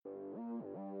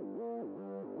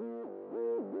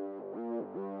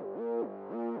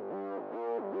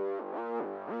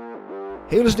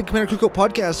Hey, listen to Commander Cookout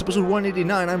Podcast, episode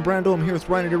 189. I'm Brando. I'm here with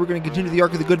Ryan, and we're going to continue the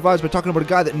arc of the good vibes by talking about a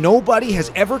guy that nobody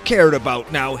has ever cared about.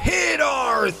 Now, hit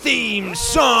our theme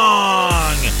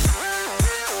song!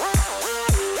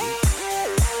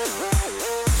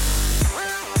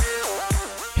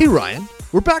 Hey, Ryan.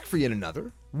 We're back for yet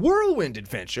another whirlwind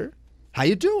adventure. How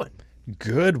you doing?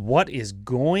 Good. What is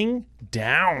going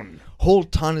down? Whole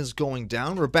ton is going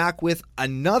down. We're back with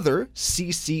another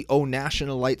CCO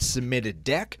National Light submitted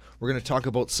deck. We're going to talk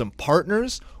about some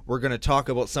partners. We're going to talk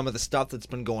about some of the stuff that's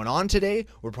been going on today.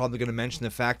 We're probably going to mention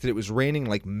the fact that it was raining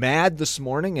like mad this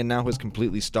morning and now has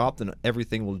completely stopped, and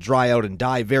everything will dry out and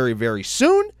die very, very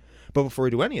soon. But before we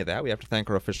do any of that, we have to thank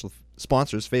our official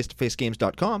sponsors,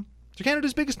 face-to-facegames.com. It's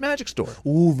Canada's biggest Magic store.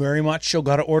 Ooh, very much so.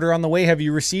 Got an order on the way. Have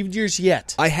you received yours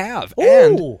yet? I have. Ooh.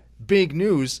 And big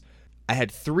news, I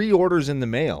had 3 orders in the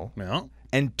mail, Yeah.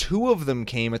 and 2 of them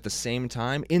came at the same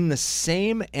time in the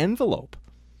same envelope.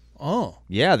 Oh.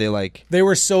 Yeah, They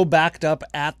were so backed up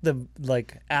at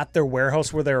their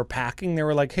warehouse where they were packing. They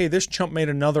were like, "Hey, this chump made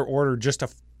another order just to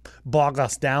bog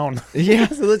us down." Yeah.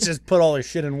 So let's just put all this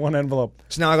shit in one envelope.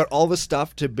 So now I got all the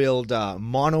stuff to build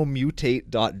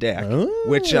monomutate.deck, Oh.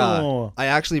 which I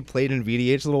actually played in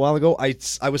VDH a little while ago.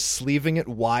 I was sleeving it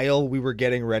while we were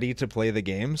getting ready to play the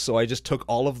game, so I just took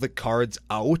all of the cards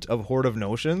out of Horde of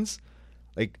Notions,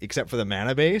 like except for the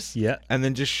mana base, Yeah. and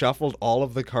then just shuffled all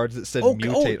of the cards that said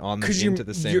mutate on them 'cause into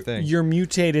the same thing. Your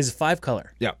mutate is 5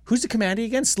 color. Yeah. Who's the commander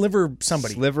again? Sliver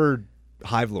somebody. Sliver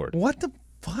Hive Lord. What the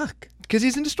fuck? Because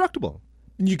he's indestructible.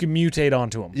 You can mutate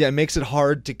onto him. Yeah, it makes it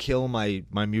hard to kill my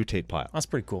mutate pile. That's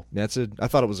pretty cool. I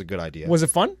thought it was a good idea. Was it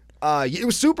fun?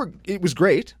 It was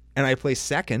great, and I placed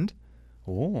second.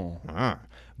 Oh.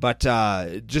 But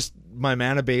just my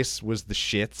mana base was the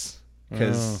shits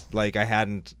because I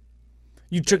hadn't.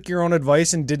 You took your own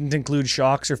advice and didn't include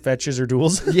shocks or fetches or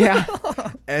duels? Yeah,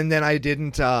 and then I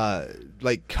didn't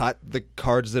cut the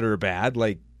cards that are bad.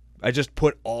 I just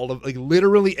put all of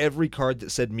literally every card that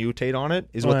said mutate on it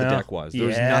is what the deck was. There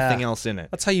was nothing else in it.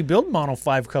 That's how you build mono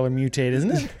 5 color mutate,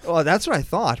 isn't it? Well, that's what I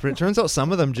thought, but it turns out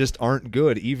some of them just aren't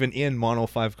good, even in mono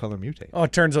 5 color mutate. Oh,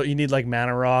 it turns out you need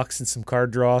mana rocks and some card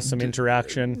draw, some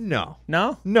interaction. No.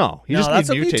 No? You just that's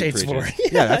need what mutate mutate's creatures. for.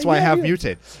 Yeah, that's why I have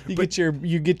mutate.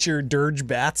 You get your dirge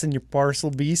bats and your parcel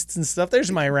beasts and stuff.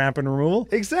 There's my rampant removal.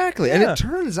 Exactly. Yeah. And it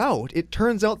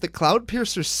turns out the Cloud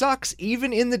Piercer sucks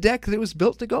even in the deck that it was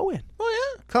built to go in.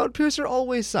 Oh yeah. Cloud Piercer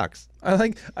always sucks.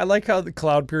 I like how the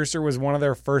Cloud Piercer was one of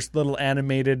their first little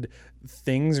animated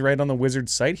things right on the Wizard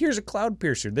site. Here's a Cloud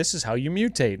Piercer. This is how you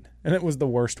mutate. And it was the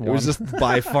worst one. It was just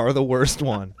by far the worst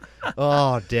one.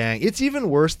 Oh, dang. It's even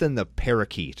worse than the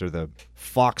Parakeet or the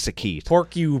Foxakeet.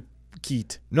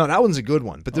 Porcukeet. No, that one's a good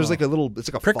one. But there's it's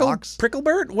like a fox.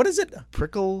 Pricklebird? What is it?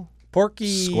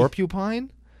 Porky.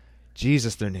 Scorpupine?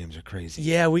 Jesus, their names are crazy.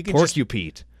 Yeah, we could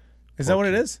Porcupete. Is that what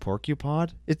it is?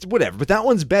 Porcupod? It's whatever. But that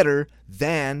one's better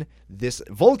than this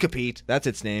Volcapete. That's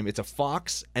its name. It's a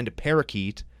fox and a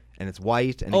parakeet, and it's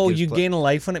white. And you gain a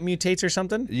life when it mutates or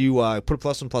something? You put a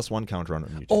 +1/+1 counter on it.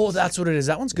 When it mutates. Oh, that's what it is.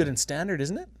 That one's good in standard,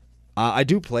 isn't it? I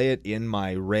do play it in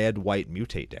my red-white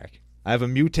mutate deck. I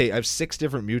have 6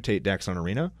 different mutate decks on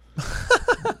Arena.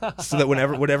 So that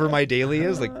whatever my daily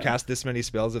is, cast this many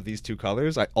spells of these 2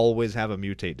 colors, I always have a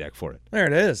mutate deck for it. There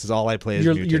it is. This is all I play is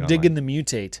You're mutate digging online. the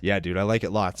mutate. Yeah, dude, I like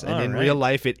it lots. And in right. real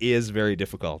life, it is very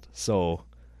difficult. So,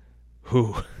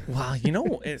 who? Wow,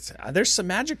 there's some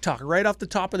magic talk right off the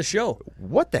top of the show.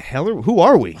 What the hell? Who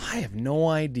are we? I have no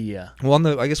idea.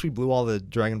 Well, I guess we blew all the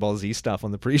Dragon Ball Z stuff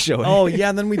on the pre-show. Oh, yeah,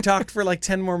 and then we talked for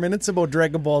 10 more minutes about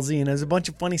Dragon Ball Z, and there's a bunch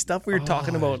of funny stuff we were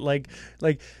talking about.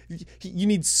 You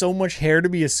need so much hair to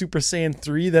be a Super Saiyan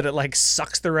 3 that it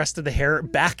sucks the rest of the hair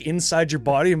back inside your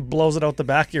body and blows it out the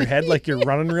back of your head like you're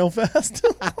running real fast.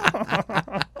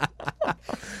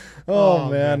 Oh,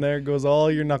 man, there goes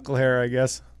all your knuckle hair, I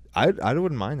guess. I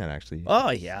wouldn't mind that, actually. Oh,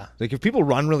 yeah. If people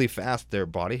run really fast, their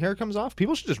body hair comes off.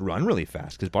 People should just run really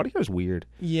fast because body hair is weird.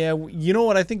 Yeah, you know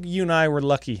what? I think you and I were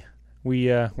lucky.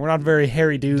 We're not very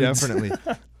hairy dudes. Definitely.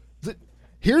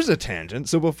 Here's a tangent.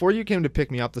 So before you came to pick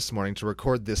me up this morning to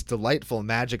record this delightful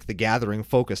Magic the Gathering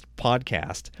focused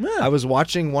podcast, I was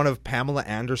watching one of Pamela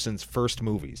Anderson's first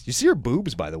movies. You see her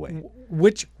boobs, by the way.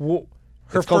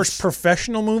 Her first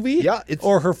professional movie? Yeah.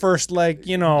 Or her first, No,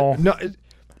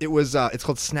 it was. It's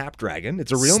called Snapdragon.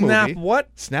 It's a real movie. What?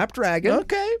 Snapdragon.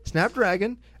 Okay.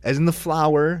 Snapdragon, as in the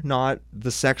flower, not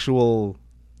the sexual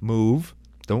move.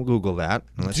 Don't Google that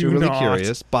unless you're really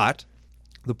curious. But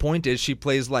the point is, she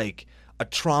plays a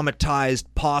traumatized,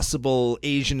 possible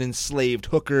Asian enslaved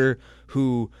hooker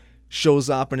who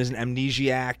shows up and is an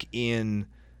amnesiac in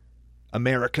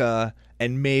America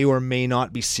and may or may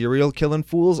not be serial killing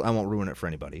fools. I won't ruin it for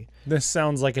anybody. This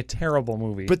sounds like a terrible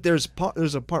movie. But there's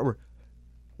a part where,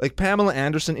 like, Pamela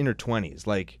Anderson in her 20s,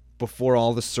 like, before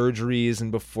all the surgeries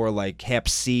and before, like, Hep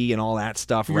C and all that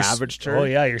stuff ravaged her. Oh,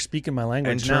 yeah, you're speaking my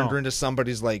language and now. turned her into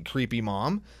somebody's, like, creepy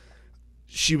mom.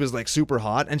 She was, like, super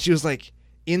hot, and she was, like,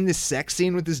 in this sex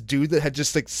scene with this dude that had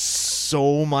just, like,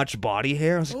 so much body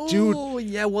hair. I was like, dude. Oh,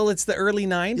 yeah, well, it's the early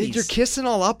 90s. You're kissing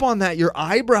all up on that. Your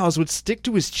eyebrows would stick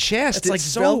to his chest. It's like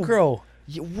Velcro.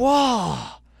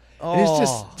 Wow. Oh. It's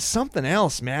just something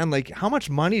else, man. Like, how much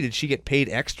money did she get paid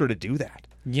extra to do that?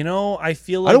 You know, I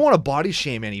feel like I don't want to body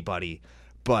shame anybody,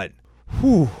 but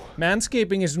whew.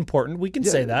 Manscaping is important. We can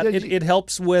say that. yeah, It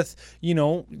helps with,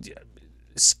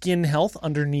 skin health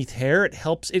underneath hair.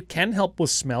 It can help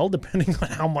with smell depending on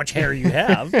how much hair you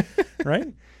have,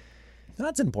 right?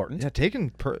 That's important. Yeah,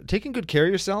 taking good care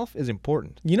of yourself is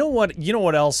important. You know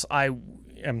what else I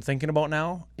am thinking about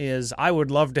now is I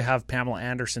would love to have Pamela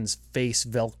Anderson's face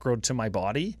velcroed to my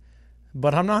body,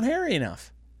 but I'm not hairy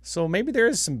enough. So maybe there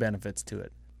is some benefits to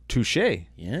it. Touche.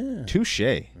 Yeah. Touche.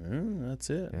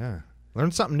 That's it. Yeah.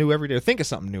 Learn something new every day. Or think of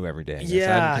something new every day. I guess. I Yeah,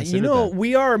 hadn't considered that.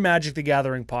 we are a Magic the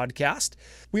Gathering podcast.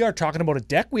 We are talking about a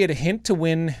deck. We had a hint to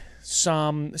win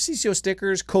some CCO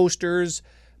stickers, coasters,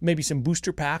 maybe some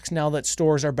booster packs now that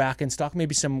stores are back in stock.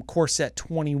 Maybe some Core Set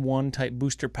 21 type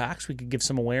booster packs. We could give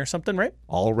some away or something, right?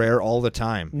 All rare all the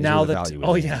time. Is Now where the that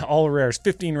value is. yeah, all rares,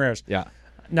 15 rares. Yeah.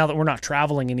 Now that we're not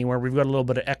traveling anywhere, we've got a little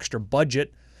bit of extra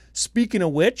budget. Speaking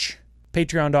of which,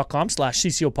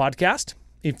 patreon.com/CCO podcast.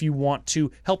 If you want to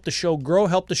help the show grow,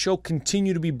 help the show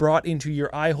continue to be brought into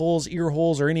your eye holes, ear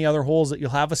holes, or any other holes that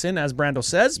you'll have us in, as Brando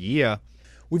says. Yeah.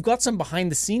 We've got some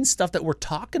behind the scenes stuff that we're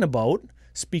talking about.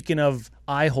 Speaking of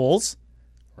eye holes,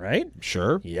 right?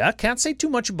 Sure. Yeah, can't say too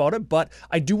much about it, but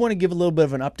I do want to give a little bit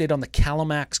of an update on the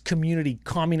Calamax Community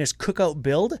Communist Cookout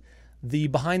build. The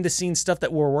behind the scenes stuff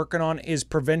that we're working on is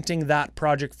preventing that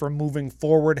project from moving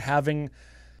forward, having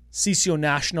CCO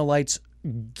Nationalites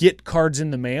get cards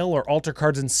in the mail or alter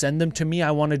cards and send them to me.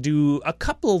 I want to do a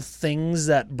couple of things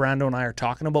that Brando and I are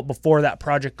talking about before that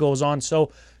project goes on.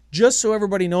 So just so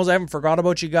everybody knows, I haven't forgot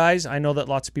about you guys. I know that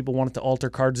lots of people wanted to alter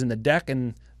cards in the deck,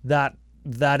 and that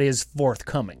is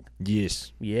forthcoming.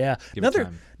 Yes. Yeah. Give it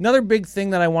time. Another big thing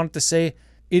that I wanted to say,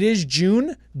 it is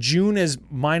June. June is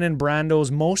mine and Brando's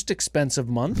most expensive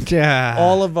month. Yeah.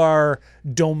 All of our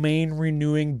domain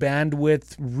renewing,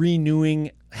 bandwidth renewing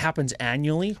happens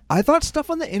annually. I thought stuff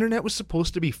on the internet was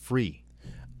supposed to be free.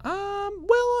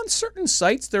 Well, on certain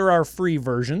sites there are free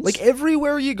versions. Like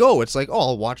everywhere you go, it's like, oh,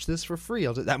 I'll watch this for free.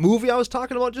 That movie I was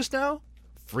talking about just now,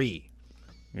 free.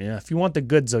 Yeah, if you want the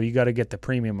goods though, you got to get the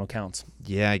premium accounts.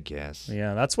 Yeah, I guess.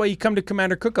 Yeah, that's why you come to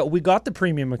Commander Cookout. We got the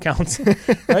premium accounts,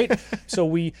 right? So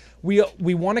we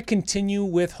want to continue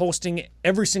with hosting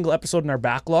every single episode in our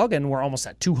backlog, and we're almost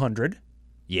at 200,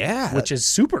 Yeah. which is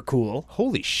super cool.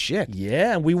 Holy shit.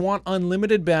 Yeah, and we want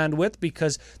unlimited bandwidth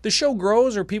because the show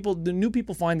grows, or the new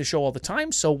people find the show all the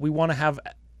time. So we want to have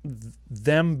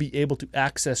them be able to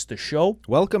access the show.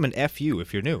 Welcome and F you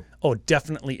if you're new. Oh,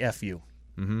 definitely F you.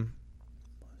 Mm-hmm.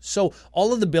 So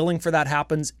all of the billing for that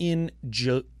happens in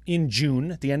June,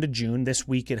 at the end of June. This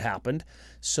week it happened.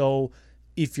 So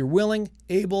if you're willing,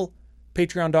 able,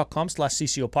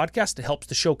 patreon.com/CCO podcast. It helps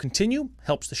the show continue,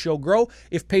 helps the show grow.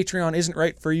 If Patreon isn't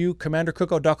right for you,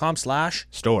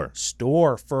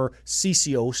 commandercookout.com/store for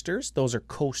CCO sters. Those are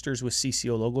coasters with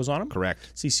CCO logos on them.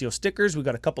 Correct. CCO stickers. We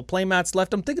got a couple playmats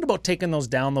left. I'm thinking about taking those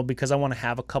down though because I want to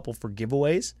have a couple for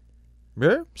giveaways.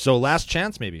 Yeah. So last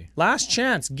chance maybe. Last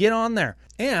chance, get on there.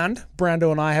 And Brando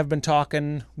and I have been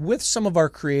talking with some of our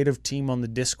creative team on the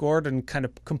Discord and kind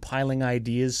of compiling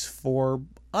ideas for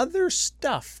other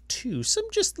stuff too. Some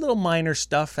just little minor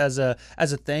stuff as a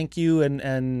thank you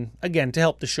and again to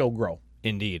help the show grow.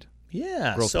 Indeed.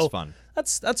 Yeah. Growth so is fun.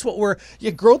 That's what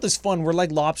growth is fun. We're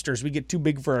like lobsters. We get too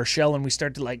big for our shell and we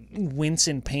start to like wince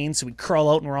in pain, so we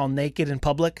crawl out and we're all naked in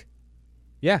public.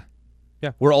 Yeah.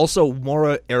 Yeah. We're also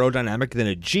more aerodynamic than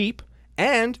a Jeep,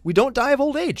 and we don't die of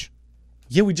old age.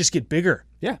 Yeah, we just get bigger.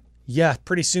 Yeah. Yeah,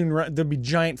 pretty soon there'll be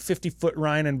giant 50-foot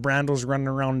Ryan and Brandos running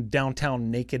around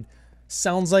downtown naked.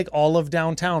 Sounds like all of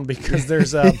downtown because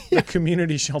there's a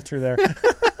community shelter there.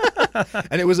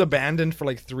 And it was abandoned for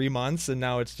like 3 months, and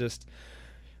now it's just...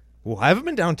 Well, I haven't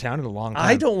been downtown in a long time.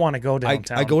 I don't want to go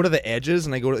downtown. I go to the edges,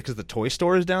 and I go because the toy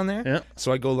store is down there. Yeah.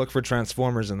 So I go look for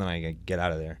Transformers, and then I get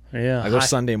out of there. Yeah. I go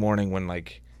Sunday morning when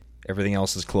like everything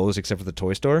else is closed except for the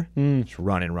toy store. Just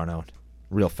run in, run out,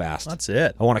 real fast. That's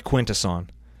it. I want a Quintesson.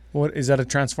 What is that? A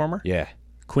Transformer? Yeah.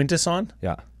 Quintesson?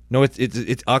 Yeah. No, it's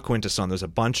a Quintesson. There's a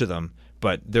bunch of them,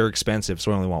 but they're expensive,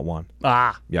 so I only want one.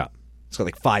 Ah. Yeah. It's got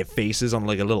like 5 faces on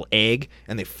like a little egg,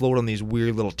 and they float on these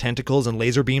weird little tentacles and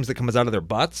laser beams that comes out of their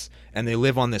butts, and they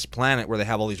live on this planet where they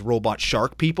have all these robot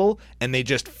shark people, and they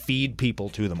just feed people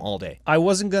to them all day. I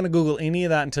wasn't going to Google any of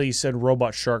that until you said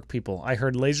robot shark people. I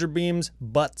heard laser beams,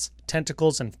 butts,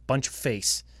 tentacles, and a bunch of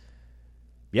face.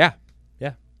 Yeah.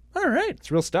 All right. It's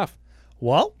real stuff.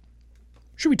 Well,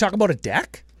 should we talk about a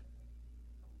deck?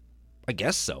 I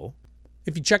guess so.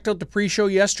 If you checked out the pre-show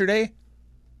yesterday,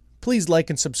 please like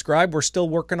and subscribe. We're still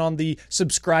working on the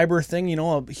subscriber thing. You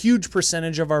know, a huge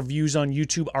percentage of our views on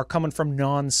YouTube are coming from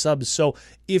non-subs. So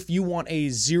if you want a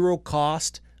zero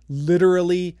cost,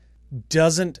 literally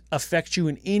doesn't affect you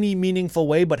in any meaningful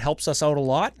way but helps us out a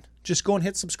lot, just go and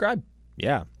hit subscribe.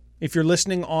 Yeah. If you're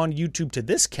listening on YouTube to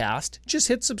this cast, just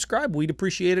hit subscribe. We'd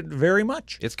appreciate it very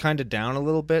much. It's kind of down a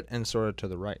little bit and sort of to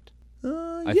the right.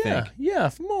 I think. Yeah,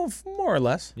 more or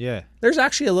less. Yeah. There's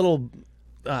actually a little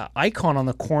icon on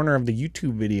the corner of the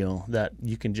YouTube video that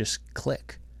you can just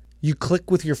click. You click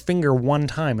with your finger one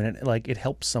time and it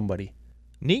helps somebody.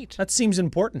 Neat. That seems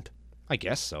important. I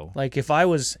guess so. Like if I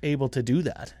was able to do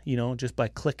that, you know, just by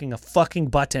clicking a fucking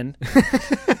button.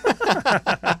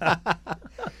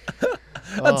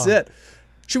 That's it.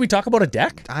 Should we talk about a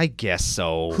deck? I guess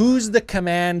so. Who's the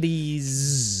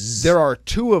commandees? There are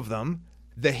 2 of them.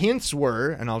 The hints were,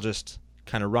 and I'll just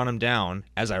kind of run them down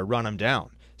as I run them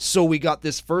down. So we got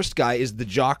this first guy is the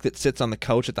jock that sits on the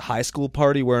couch at the high school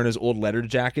party wearing his old leather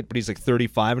jacket, but he's like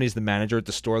 35 and he's the manager at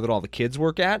the store that all the kids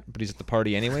work at, but he's at the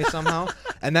party anyway somehow.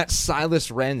 And that's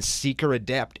Silas Wren's Seeker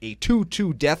Adept, a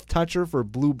 2/2 death toucher for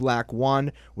blue-black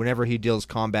 1. Whenever he deals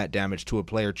combat damage to a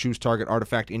player, choose target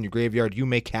artifact in your graveyard. You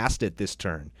may cast it this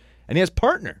turn. And he has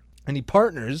partner. And he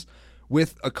partners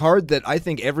with a card that I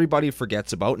think everybody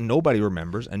forgets about and nobody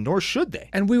remembers, and nor should they.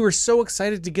 And we were so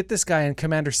excited to get this guy in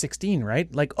Commander 16,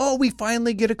 right? Like, oh, we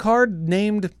finally get a card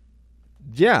named...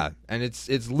 Yeah, and it's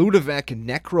Ludovic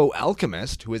Necro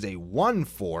Alchemist, who is a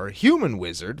 1/4 human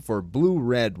wizard for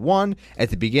blue-red 1. At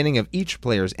the beginning of each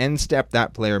player's end step,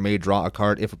 that player may draw a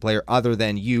card if a player other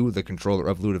than you, the controller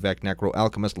of Ludovic Necro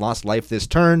Alchemist, lost life this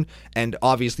turn. And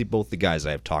obviously both the guys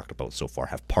I have talked about so far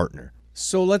have partner.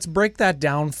 So let's break that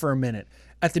down for a minute.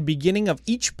 At the beginning of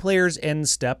each player's end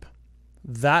step,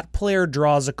 that player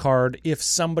draws a card if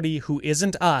somebody who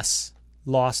isn't us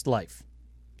lost life.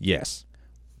 Yes.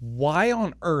 Why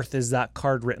on earth is that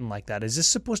card written like that? Is this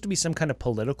supposed to be some kind of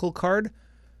political card?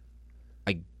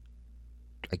 I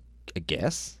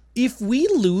guess. If we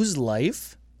lose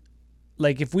life,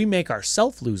 like if we make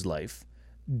ourselves lose life,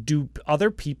 do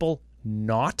other people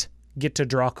not get to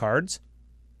draw cards?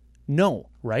 No,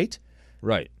 right?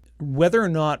 Right. Whether or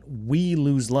not we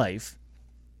lose life,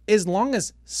 as long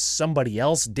as somebody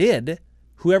else did,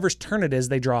 whoever's turn it is,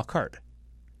 they draw a card.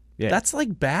 Yeah. That's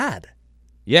like bad.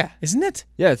 Yeah. Isn't it?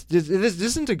 Yeah, this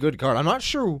isn't a good card. I'm not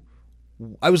sure.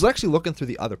 I was actually looking through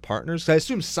the other partners. I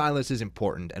assume Silas is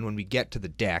important, and when we get to the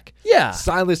deck, Yeah.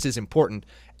 Silas is important,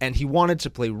 and he wanted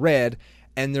to play red,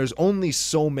 and there's only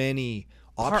so many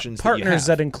options Partners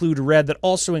that that include red that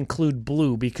also include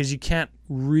blue, because you can't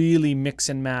really mix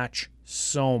and match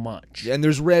so much. and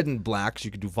there's red and black, so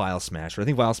you could do Vile Smasher. I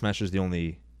think Vile Smasher is the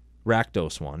only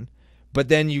Rakdos one. But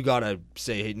then you gotta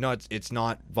say, hey, no, it's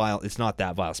not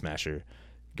that Vile Smasher,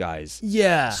 guys.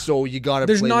 Yeah. So you gotta.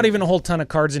 There's play not even a whole ton of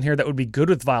cards in here that would be good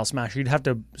with Vile Smasher. You'd have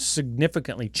to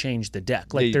significantly change the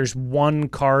deck. Like there's one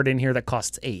card in here that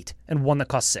costs 8 and one that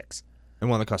costs 6. and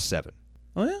one that costs 7.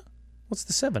 Oh yeah? What's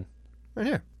the 7? Right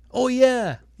here. Oh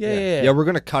yeah. Yeah. Yeah, we're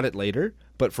gonna cut it later,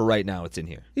 but for right now, it's in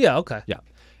here. Yeah, okay. Yeah.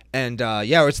 And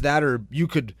or it's that, or you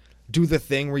could do the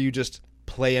thing where you just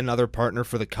play another partner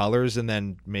for the colors and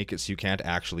then make it so you can't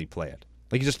actually play it.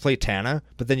 Like you just play Tana,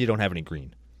 but then you don't have any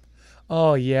green.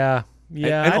 Oh yeah.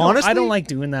 Yeah. And I honestly, don't like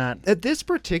doing that. At this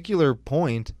particular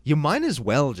point, you might as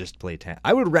well just play Tana.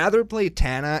 I would rather play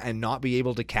Tana and not be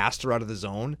able to cast her out of the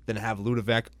zone than have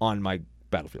Ludovic on my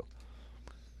battlefield.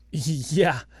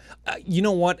 Yeah. You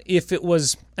know what? If it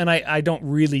was, and I don't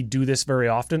really do this very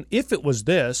often, if it was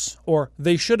this, or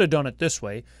they should have done it this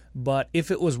way, but if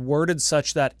it was worded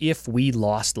such that if we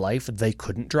lost life, they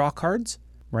couldn't draw cards,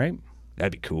 right?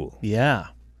 That'd be cool. Yeah.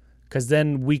 Because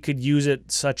then we could use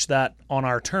it such that on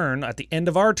our turn, at the end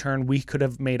of our turn, we could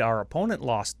have made our opponent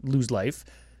lose life.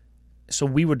 So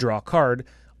we would draw a card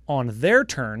on their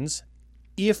turns.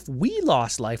 If we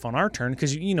lost life on our turn,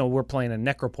 because, you know, we're playing a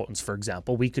Necropotence, for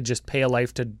example, we could just pay a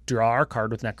life to draw our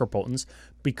card with Necropotence.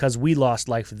 Because we lost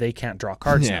life, they can't draw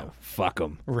cards now. Fuck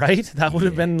them. Right? That would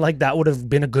have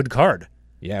been a good card.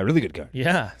 Yeah, really good card.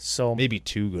 Yeah, so Maybe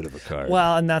too good of a card.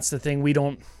 well, and that's the thing.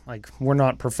 We're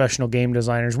not professional game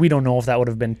designers. We don't know if that would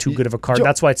have been too good of a card. Joe-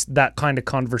 That's why it's that kind of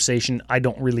conversation I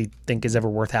don't really think is ever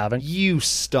worth having. You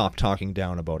stop talking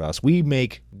down about us. We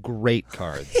make great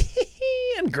cards.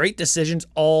 And great decisions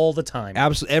all the time.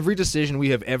 Absolutely. Every decision we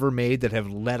have ever made that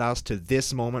have led us to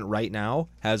this moment right now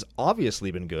has obviously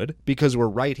been good because we're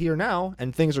right here now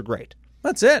and things are great.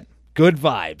 That's it. Good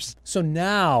vibes, So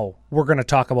now we're going to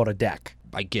talk about a deck.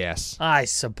 I guess. I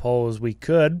suppose we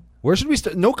could. Where should we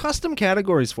start? No custom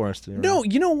categories for us today. right? No,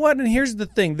 you know what? And here's the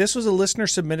thing. This was a listener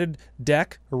submitted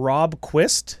deck, Rob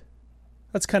Quist.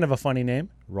 That's kind of a funny name.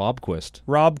 Rob Quist.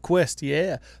 Rob Quist,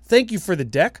 yeah. Thank you for the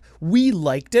deck. We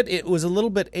liked it. It was a little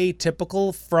bit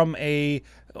atypical from a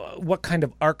what kind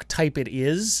of archetype it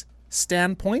is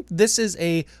standpoint. This is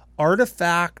a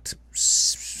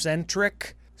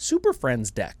artifact-centric Super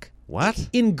Friends deck What?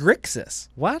 in Grixis.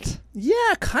 What?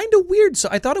 Yeah, kind of weird. So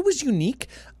I thought it was unique.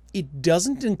 It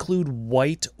doesn't include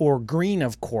white or green,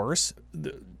 of course.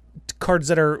 The cards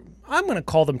that are, I'm going to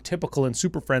call them typical in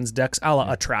Super Friends decks, a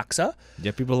la Atraxa.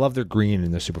 Yeah, people love their green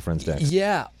in their Super Friends decks.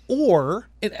 Yeah, or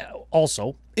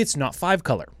it's not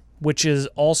 5-color, which is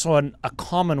also a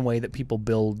common way that people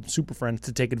build Super Friends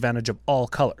to take advantage of all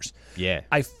colors. Yeah.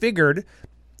 I figured,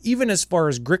 even as far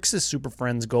as Grixis Super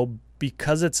Friends go,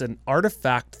 because it's an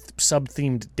artifact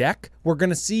sub-themed deck, we're going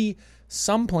to see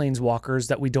some planeswalkers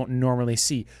that we don't normally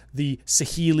see. The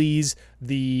Saheelis,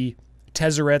 the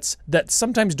Tezzerets, that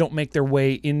sometimes don't make their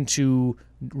way into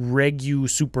Regu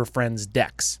Super Friends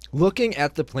decks. Looking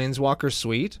at the Planeswalker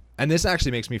suite, and this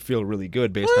actually makes me feel really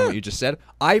good based on what you just said,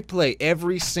 I play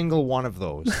every single one of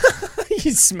those.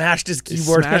 He smashed his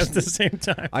keyboard Smashed at the same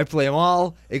time. I play them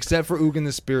all except for Ugin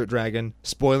the Spirit Dragon.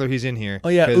 Spoiler, he's in here. Oh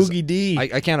yeah, 'cause Oogie D.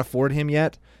 I can't afford him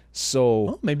yet, so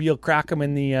Well, maybe you'll crack him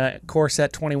in the Core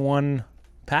Set 21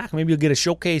 pack. Maybe you'll get a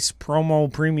showcase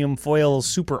promo premium foil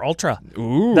super ultra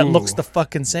ooh, that looks the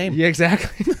fucking same. yeah,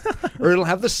 exactly. Or it'll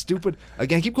have the stupid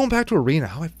again. I keep going back to Arena.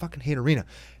 How I fucking hate Arena.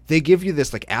 They give you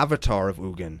this like avatar of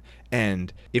Ugin,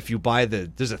 and if you buy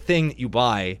there's a thing that you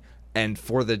buy, and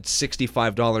for the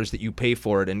 $65 that you pay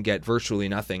for it and get virtually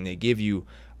nothing, they give you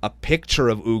a picture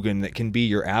of Ugin that can be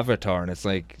your avatar, and it's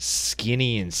like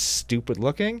skinny and stupid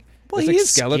looking. Well, it's he like is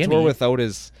Skeletor skinny. without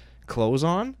his clothes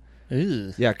on.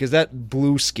 Ugh. Yeah, because that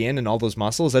blue skin and all those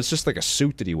muscles, that's just like a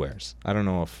suit that he wears. I don't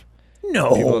know if people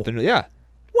No. out there know. Yeah.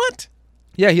 What?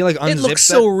 Yeah, he like unzips looks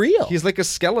that. so real. He's like a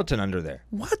skeleton under there.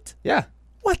 What? Yeah,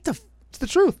 What the it's the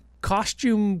truth.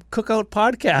 costume cookout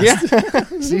podcast? Yeah,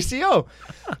 CCO.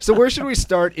 So where should we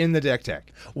start in the deck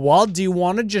tech? Well, do you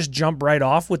want to just jump right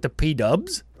off with the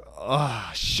P-dubs?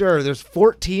 Sure, there's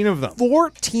 14 of them.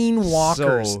 14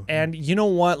 walkers. So- And you know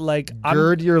what? Like,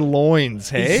 Gird your loins,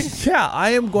 hey? Yeah,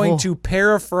 I am going to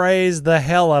paraphrase the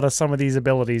hell out of some of these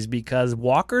abilities because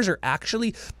walkers are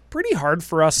actually pretty hard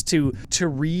for us to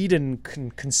read and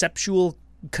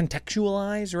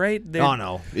contextualize, right? Oh,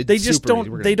 no. It's They just super easy. We're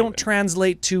don't. gonna They do don't it.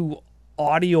 translate to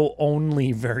audio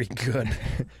only very good.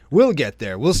 We'll get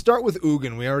there. We'll start with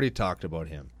Ugin. We already talked about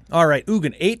him. All right,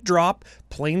 Ugin, 8-drop,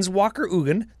 Planeswalker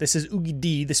Ugin. This is Oogie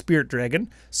D, the Spirit Dragon.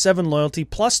 7 loyalty,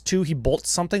 +2, he bolts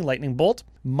something, Lightning Bolt.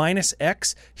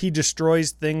 -X, he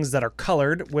destroys things that are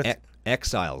colored with...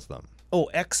 Exiles them.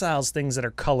 exiles things that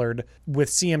are colored with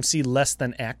CMC less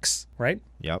than X, right?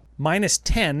 Yep.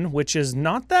 -10, which is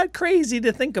not that crazy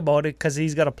to think about it because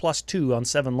he's got a +2 on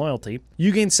 7 loyalty.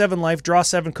 You gain 7 life, draw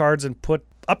 7 cards, and put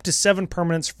up to 7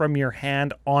 permanents from your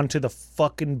hand onto the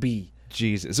fucking B.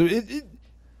 Jesus. So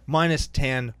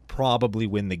 -10 probably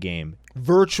win the game.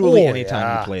 Virtually anytime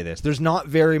yeah. you play this. There's not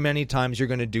very many times you're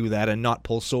going to do that and not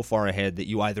pull so far ahead that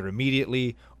you either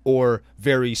immediately or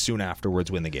very soon afterwards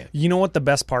win the game. You know what the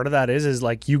best part of that is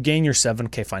like you gain your 7.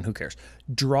 Okay, fine, who cares?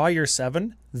 Draw your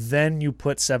 7, then you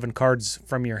put 7 cards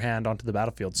from your hand onto the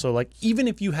battlefield. So like even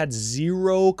if you had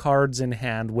 0 cards in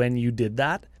hand when you did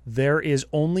that, there is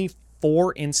only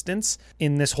 4 instants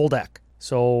in this whole deck.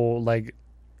 So like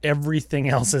everything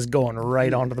else is going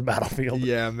right onto the battlefield.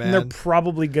 Yeah, And there are man.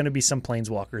 probably going to be some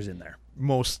planeswalkers in there.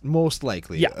 Most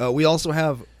likely. Yeah. We also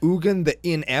have Ugin the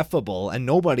Ineffable, and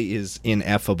nobody is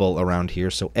ineffable around here,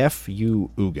 so F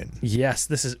you Ugin. Yes,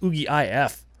 this is Oogie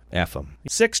IF. F him.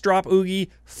 6-drop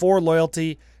Oogie, 4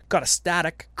 loyalty, got a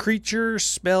static. Creature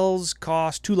spells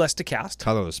cost 2 less to cast.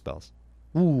 Colorless spells.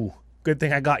 Ooh, good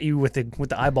thing I got you with the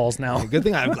eyeballs now. Good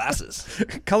thing I have glasses.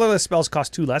 Colorless spells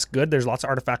cost 2 less. Good. There's lots of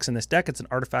artifacts in this deck. It's an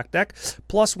artifact deck.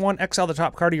 +1, exile the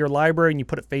top card of your library, and you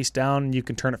put it face down, and you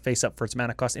can turn it face up for its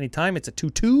mana cost anytime. It's a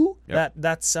 2/2.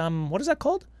 That's what is that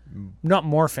called? Not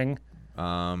morphing.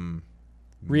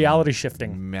 Reality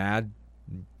shifting.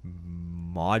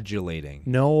 Modulating.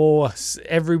 No,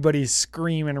 everybody's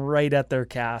screaming right at their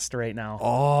cast right now.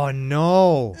 Oh,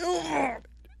 no.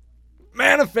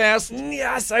 Manifest.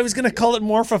 Yes, I was going to call it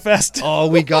Morphafest. Oh,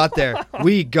 we got there.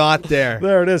 We got there.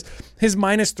 There it is. His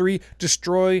 -3,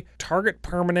 destroy target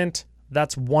permanent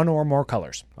that's one or more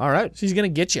colors. All right. So he's going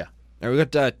to get you. Now we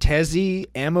got Tezzy,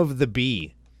 M of the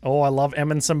Bee. Oh, I love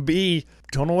M and some B.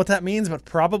 Don't know what that means, but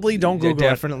probably don't Google it.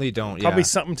 Definitely don't. Probably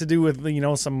something to do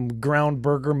with, some ground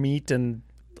burger meat and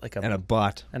and a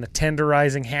butt. And a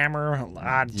tenderizing hammer.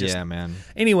 Yeah, man.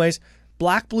 Anyways,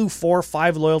 black, blue, 4,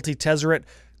 5 loyalty Tezzeret.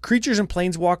 Creatures and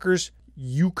planeswalkers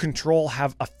you control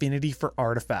have affinity for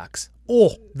artifacts.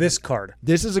 Oh, this card.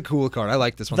 This is a cool card. I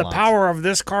like this one. The power of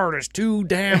this card is too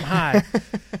damn high.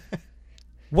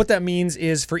 What that means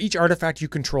is for each artifact you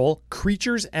control,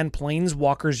 creatures and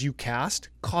planeswalkers you cast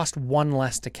cost 1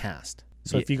 less to cast.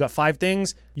 So if you got 5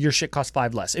 things, your shit costs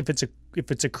 5 less. If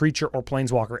it's a creature or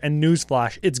planeswalker, and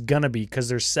newsflash, it's gonna be because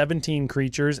there's 17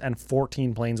 creatures and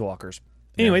 14 planeswalkers.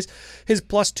 Anyways, his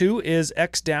 +2 is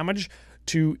X damage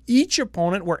to each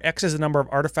opponent, where X is the number of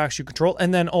artifacts you control,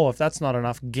 and then if that's not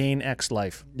enough, gain X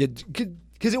life.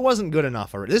 Because it wasn't good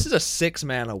enough already. This is a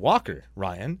 6-mana walker,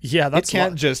 Ryan. Yeah, that's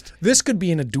just. This could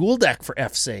be in a dual deck for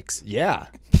F's sakes. Yeah.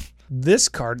 This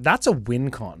card, that's a win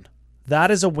con.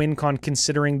 That is a win con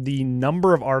considering the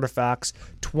number of artifacts,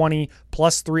 20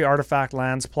 plus 3 artifact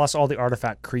lands plus all the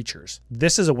artifact creatures.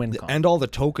 This is a win con. And all the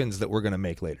tokens that we're going to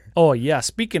make later. Oh, yeah.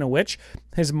 Speaking of which,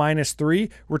 his -3,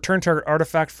 return target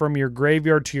artifact from your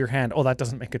graveyard to your hand. Oh, that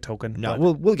doesn't make a token. No,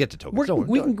 we'll get to tokens.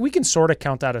 We can sort of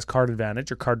count that as card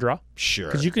advantage or card draw. Sure.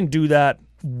 Because you can do that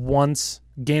once,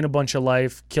 gain a bunch of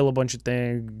life, kill a bunch of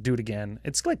things, do it again.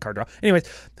 It's like card draw. Anyways,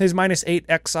 his -8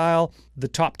 exile, the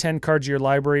top 10 cards of your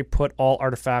library, put all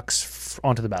artifacts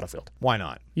onto the battlefield. Why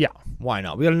not? Yeah. Why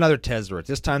not? We got another Tezzeret.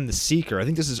 This time the Seeker. I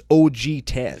think this is OG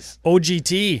Tez.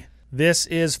 OGT. This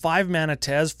is 5 mana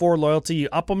Tez, 4 loyalty. You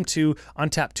up them to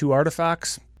untap 2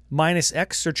 artifacts.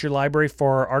 -X, search your library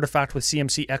for artifact with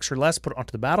CMC X or less, put it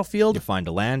onto the battlefield. You find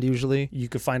a land usually. You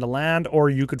could find a land,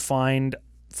 or you could find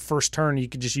first turn, you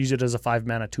could just use it as a 5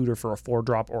 mana tutor for a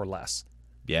 4-drop or less.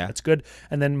 Yeah. That's good.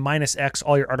 And then -X,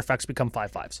 all your artifacts become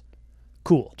 5/5s.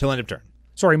 Cool. Till end of turn.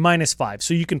 Sorry, -5.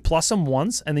 So you can plus them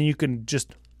once, and then you can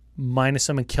just minus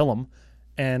them and kill them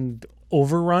and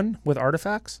overrun with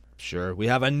artifacts. Sure. We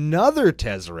have another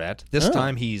Tezzeret. This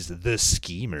time he's the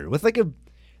Schemer with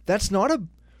it's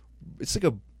like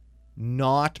a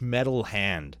not metal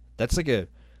hand. It's a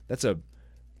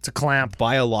clamp.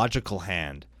 Biological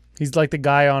hand. He's like the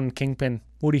guy on Kingpin,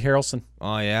 Woody Harrelson.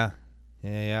 Oh, yeah.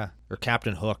 Yeah. Or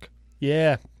Captain Hook.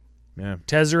 Yeah. Yeah.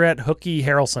 Tezzeret, Hooky,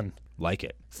 Harrelson. Like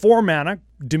it. 4 mana,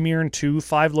 Dimir 2,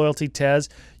 5 loyalty Tez.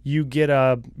 You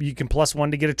can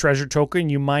 +1 to get a treasure token.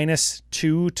 You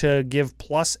 -2 to give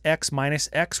 +X,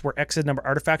 -X, where X is the number of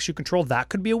artifacts you control. That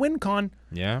could be a win con.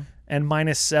 Yeah. And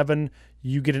 -7,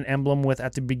 you get an emblem with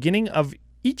at the beginning of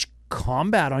each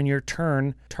combat on your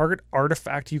turn, target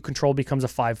artifact you control becomes a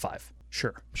 5/5.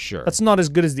 Sure. That's not as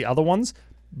good as the other ones,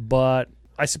 but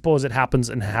I suppose it happens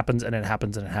and happens and it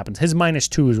happens and it happens. His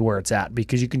 -2 is where it's at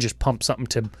because you can just pump something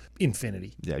to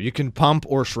infinity. Yeah, you can pump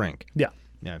or shrink. Yeah.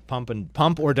 Yeah, pump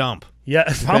or dump. Yeah,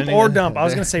 pump or dump. I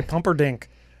was going to say pump or dink,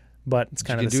 but it's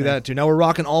kind of the same. You can do that too. Now we're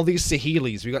rocking all these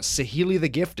Saheelis. We got Saheeli the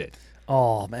Gifted.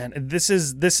 Oh man, this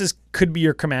could be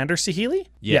your commander Saheeli?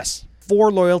 Yes. 4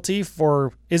 loyalty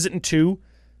for Izzet and 2.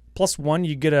 +1,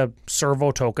 you get a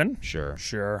servo token. Sure.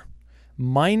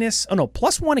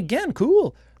 +1 again.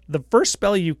 Cool. The first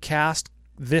spell you cast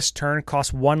this turn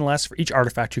costs 1 less for each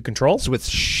artifact you control. So it's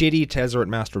shitty Tezzeret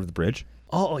Master of the Bridge.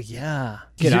 Oh, yeah.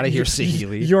 Get out of here,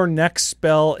 Saheeli. Your next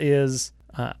spell is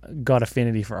got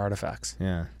affinity for artifacts.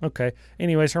 Yeah. Okay.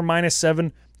 Anyways, her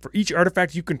 -7. For each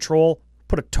artifact you control,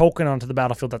 put a token onto the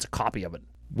battlefield that's a copy of it.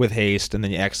 With haste, and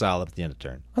then you exile it at the end of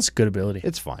turn. That's a good ability.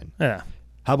 It's fine. Yeah.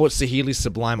 How about Saheeli's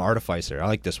Sublime Artificer? I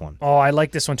like this one. Oh, I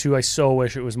like this one too. I so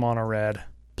wish it was mono red.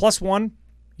 +1,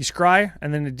 you scry,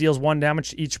 and then it deals 1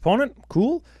 damage to each opponent.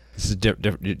 Cool. This is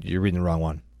you're reading the wrong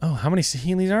one. Oh, how many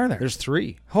Saheelis are there? There's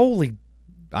 3. Holy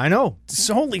I know.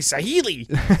 Saheeli.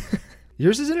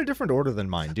 Yours is in a different order than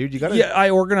mine, dude. You gotta. Yeah, I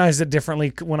organized it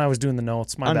differently when I was doing the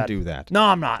notes. My bad. Undo that. No,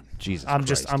 I'm not. Jesus I'm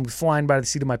Christ. I'm flying by the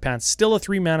seat of my pants. Still a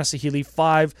 3 mana Saheeli,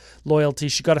 5 loyalty.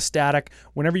 She got a static.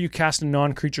 Whenever you cast a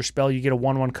non-creature spell, you get a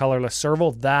 1/1 colorless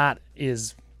serval.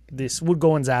 This would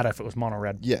go in Zada if it was mono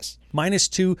red. Yes.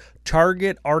 -2,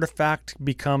 target artifact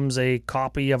becomes a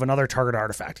copy of another target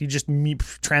artifact. You just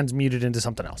transmute it into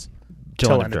something else.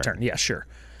 Till end of turn. Yeah, sure.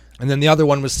 And then the other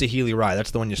one was Saheeli Rai.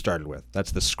 That's the one you started with.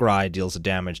 That's the scry, deals the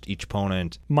damage to each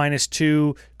opponent.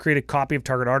 -2, create a copy of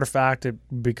target artifact. It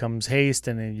becomes haste,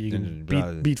 and then you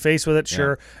can beat face with it,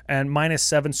 sure. And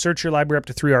 -7, search your library up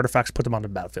to 3 artifacts, put them onto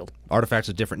the battlefield. Artifacts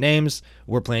with different names.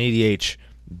 We're playing EDH.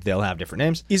 They'll have different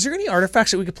names. Is there any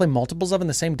artifacts that we could play multiples of in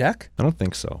the same deck? I don't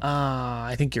think so.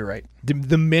 I think you're right.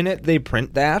 The minute they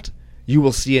print that, you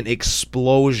will see an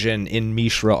explosion in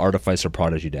Mishra Artificer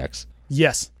Prodigy decks.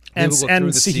 Yes. They And will go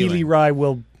through the Saheeli ceiling. Rai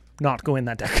will not go in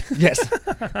that deck. Yes.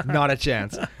 Not a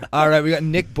chance. All right, we got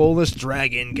Nick Bolas,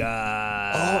 Dragon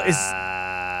God.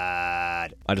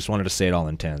 I just wanted to say it all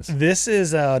in tens. This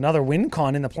is another win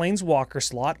con in the Planeswalker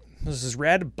slot. This is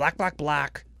red, black, black,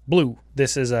 black, blue.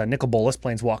 This is a Nicol Bolas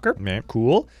Planeswalker. Yeah.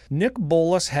 Cool. Nick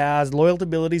Bolas has loyalty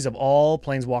abilities of all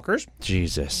Planeswalkers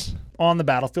Jesus. on the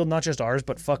battlefield, not just ours,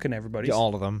 but fucking everybody's. Yeah,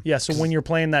 all of them. Yeah, so when you're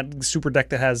playing that super deck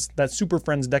that has that Super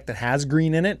Friends deck that has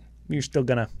green in it, you're still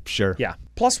gonna Sure. yeah.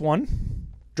 +1,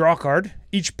 draw a card.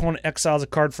 Each opponent exiles a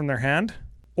card from their hand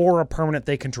or a permanent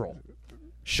they control.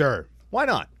 Sure. Why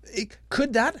not?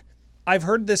 Could that? I've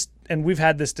heard this and we've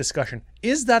had this discussion.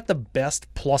 Is that the best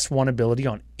 +1 ability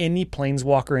on any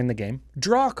Planeswalker in the game?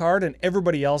 Draw a card and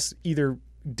everybody else either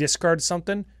discards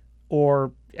something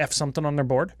or F something on their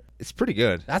board. It's pretty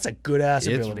good. That's a good ass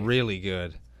It's ability. really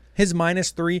good. His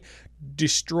 -3,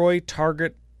 destroy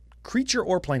target creature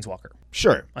or Planeswalker.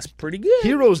 Sure. That's pretty good.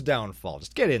 Hero's Downfall.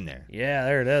 Just get in there. Yeah,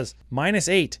 there it is.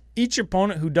 -8. Each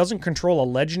opponent who doesn't control a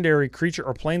legendary creature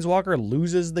or Planeswalker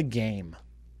loses the game.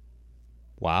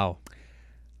 Wow.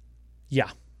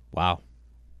 Yeah. Wow.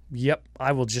 Yep.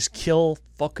 I will just kill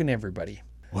fucking everybody.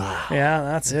 Wow. Yeah,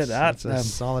 that's it. That's a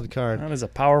solid card. That is a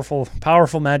powerful,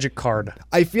 powerful magic card.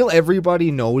 I feel everybody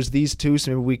knows these two,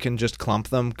 so maybe we can just clump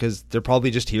them because they're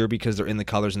probably just here because they're in the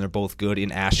colors and they're both good in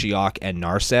Ashiok and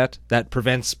Narset. That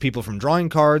prevents people from drawing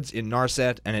cards in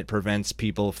Narset, and it prevents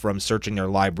people from searching their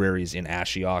libraries in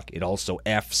Ashiok. It also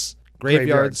Fs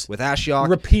graveyards with Ashiok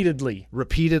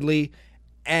repeatedly,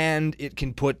 and it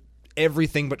can put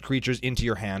everything but creatures into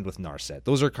your hand with Narset.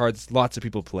 Those are cards lots of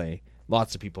people play.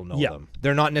 Lots of people know them.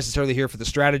 They're not necessarily here for the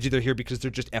strategy. They're here because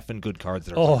they're just effing good cards.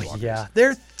 That are Planeswalkers. Yeah.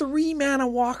 They're 3-mana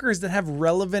walkers that have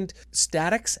relevant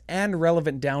statics and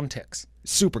relevant downticks.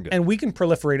 Super good. And we can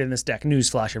proliferate in this deck.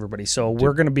 Newsflash, everybody. So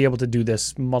we're going to be able to do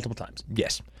this multiple times.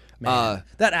 Yes. That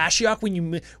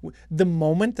Ashiok, the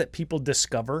moment that people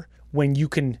discover when you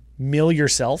can mill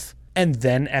yourself and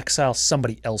then exile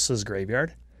somebody else's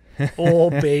graveyard. Oh,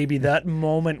 baby. That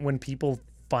moment when people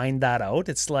find that out,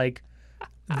 it's like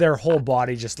their whole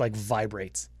body just like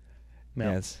vibrates.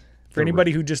 Man. Yes. For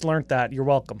anybody who just learned that, you're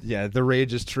welcome. Yeah, the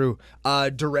rage is true.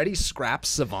 Duretti Scrap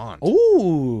Savant.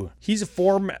 Ooh, he's a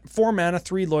 4-mana,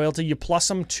 3 loyalty. You plus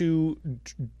him to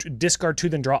discard 2,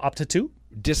 then draw up to 2.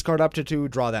 Discard up to 2,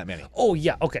 draw that many. Oh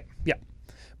yeah, okay, yeah.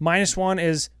 -2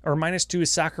 is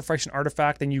sacrifice an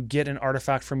artifact, then you get an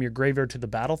artifact from your graveyard to the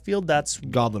battlefield. That's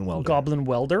Goblin Welder. Goblin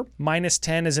Welder.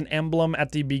 -10 is an emblem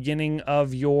at the beginning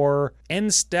of your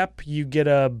end step. You get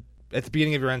a At the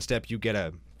beginning of your end step, you get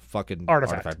a fucking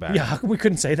artifact back. Yeah, we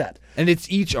couldn't say that. And it's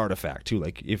each artifact, too.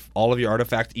 Like, if all of your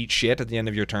artifacts eat shit at the end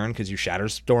of your turn because you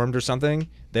Shatterstormed or something,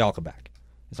 they all come back.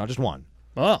 It's not just one.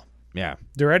 Oh, Yeah.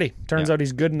 Duretti. Turns out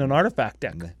he's good in an artifact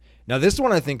deck. Now, this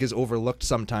one I think is overlooked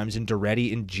sometimes in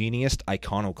Duretti Ingenious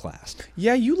Iconoclast.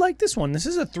 Yeah, you like this one. This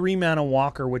is a 3-mana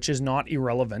walker, which is not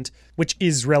irrelevant, which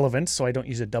is relevant, so I don't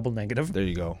use a double negative. There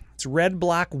you go. It's red,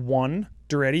 black, 1,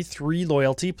 Duretti, 3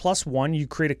 loyalty, +1. You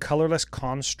create a colorless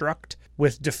construct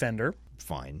with Defender.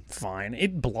 Fine.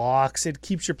 It blocks. It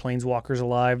keeps your Planeswalkers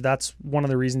alive. That's one of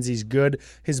the reasons he's good.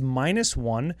 His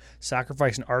 -1,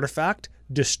 sacrifice an artifact,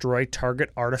 destroy target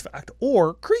artifact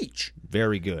or creature.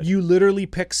 Very good. You literally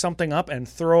pick something up and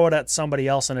throw it at somebody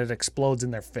else and it explodes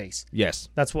in their face. Yes.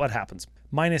 That's what happens.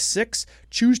 -6,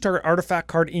 choose target artifact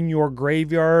card in your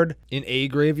graveyard. In a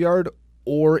graveyard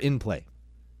or in play.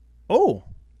 Oh,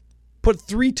 put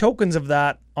 3 tokens of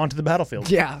that onto the battlefield.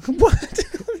 Yeah. What?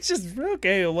 It's just,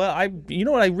 okay, well, you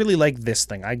know what? I really like this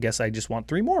thing. I guess I just want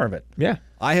 3 more of it. Yeah.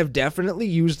 I have definitely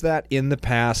used that in the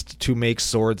past to make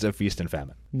Swords of Feast and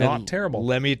Famine. Not terrible.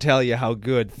 Let me tell you how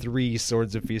good 3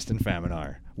 Swords of Feast and Famine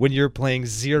are when you're playing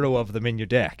 0 of them in your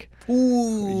deck.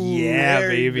 Ooh, yeah, there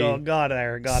baby. You go. Got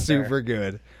there. Super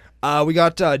good. We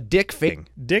got Dick Fading.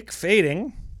 Dick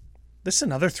Fading. This is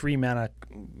another 3-mana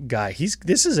guy.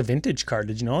 This is a vintage card.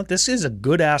 Did you know it? This is a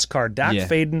good ass card. Dak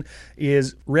Fading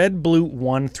is red, blue,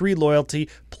 1, 3 loyalty,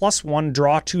 +1,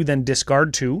 draw 2, then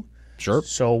discard 2. Sure.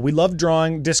 So we love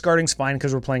drawing. Discarding's fine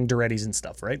because we're playing Durettis and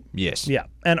stuff, right? Yes. Yeah.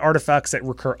 And artifacts that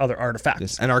recur other artifacts.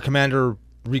 Yes. And our commander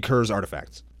recurs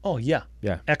artifacts. Oh, yeah.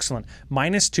 Yeah. Excellent.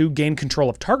 -2, gain control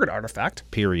of target artifact.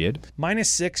 Period.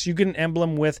 -6, you get an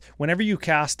emblem with whenever you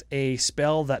cast a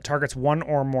spell that targets one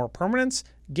or more permanents,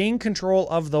 gain control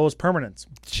of those permanents.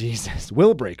 Jesus.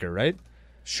 Willbreaker, right?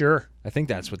 Sure. I think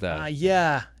that's what that.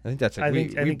 Yeah. I think that's. I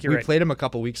think you're we right. played him a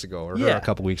couple weeks ago, or her Yeah. a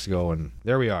couple weeks ago, and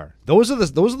there we are. Those are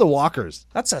the walkers.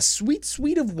 That's a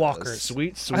sweet of walkers.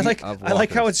 Sweet I like of I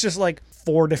like how walkers. it's just like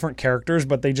 4 different characters,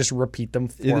 but they just repeat them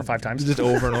 4 or 5 times. just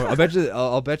over and over.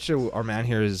 I'll bet you our man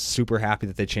here is super happy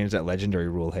that they changed that legendary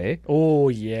rule. Hey, Oh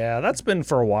yeah, that's been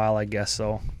for a while, I guess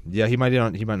so. yeah, he might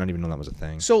not even know that was a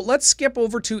thing. So let's skip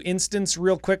over to instants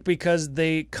real quick because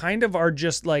they kind of are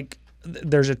just like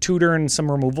there's a tutor and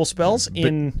some removal spells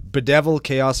in Bedevil,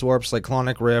 Chaos Warp,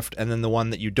 Cyclonic Rift, and then the one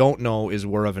that you don't know is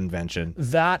War of Invention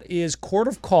that is Court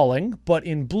of Calling, but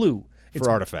in blue. for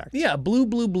artifacts. Yeah,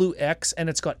 blue X, and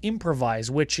it's got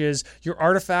Improvise, which is your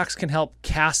artifacts can help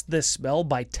cast this spell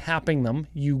by tapping them.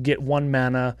 You get 1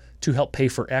 mana to help pay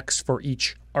for X for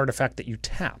each artifact that you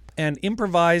tap. And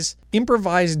Improvise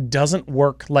doesn't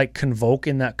work like Convoke,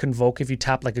 in that Convoke, if you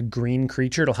tap like a green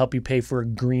creature, it'll help you pay for a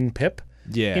green pip.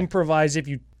 Yeah. Improvise, if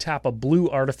you tap a blue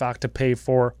artifact to pay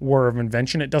for War of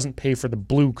Invention, it doesn't pay for the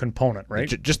blue component,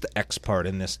 right? Just the X part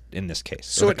in this case.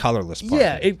 So So the colorless part.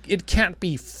 Yeah, it can't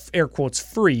be air quotes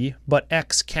free, but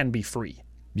X can be free.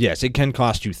 Yes, it can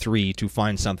cost you 3 to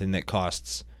find something that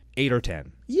costs 8 or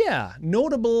 10. Yeah,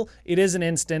 notable, it is an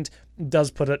instant,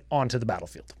 does put it onto the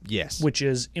battlefield, Yes. which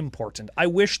is important. I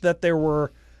wish that there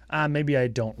were, maybe I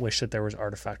don't wish that there was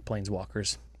artifact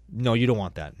planeswalkers. No, you don't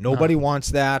want that. Nobody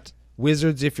wants that.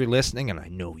 Wizards, if you're listening, and I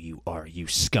know you are, you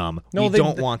scum. No, you they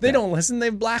don't want that. They don't listen.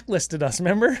 They've blacklisted us,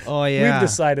 remember? Oh, yeah. We've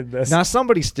decided this. Now,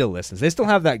 somebody still listens. They still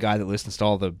have that guy that listens to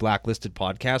all the blacklisted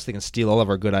podcasts. They can steal all of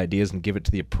our good ideas and give it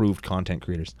to the approved content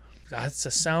creators. That's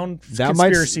a sound That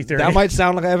conspiracy theory. That might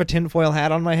sound like I have a tinfoil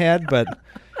hat on my head, but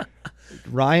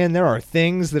Ryan, there are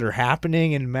things that are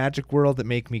happening in Magic World that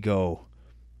make me go,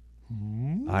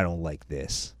 I don't like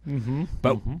this.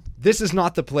 But this is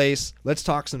not the place. Let's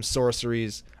talk some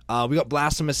sorceries. We got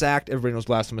Blasphemous Act. Everybody knows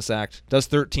Blasphemous Act. Does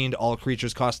 13 to all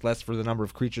creatures, cost less for the number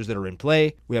of creatures that are in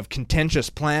play. We have Contentious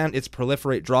Plan. It's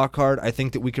Proliferate, draw card. I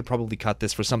think that we could probably cut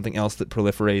this for something else that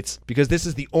proliferates, because this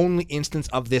is the only instance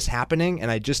of this happening,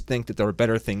 and I just think that there are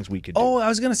better things we could do. Oh, I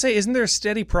was going to say, isn't there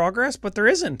steady progress? But there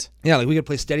isn't. Yeah, like we could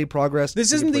play Steady Progress.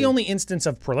 This We isn't could the play- only instance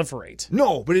of proliferate.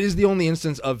 No, but it is the only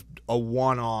instance of a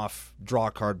one-off draw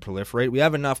card proliferate. We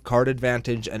have enough card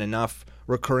advantage and enough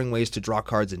recurring ways to draw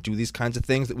cards and do these kinds of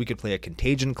things that we could play a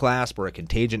Contagion Clasp or a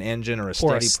Contagion Engine or a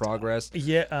Steady Progress.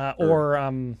 Yeah, or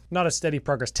not a steady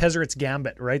progress. Tezzeret's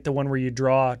Gambit, right? The one where you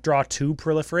draw 2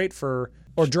 proliferate for,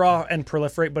 or draw and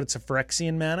proliferate, but it's a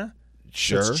Phyrexian mana.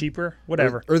 Sure. It's cheaper.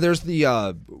 Whatever. Or there's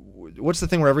the what's the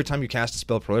thing where every time you cast a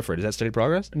spell proliferate? Is that Steady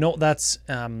Progress? No, that's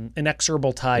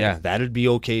Inexorable Tide. Yeah, that'd be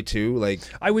okay too. Like,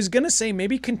 I was gonna say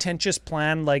maybe Contentious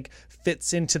Plan like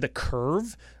fits into the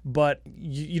curve, but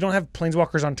you don't have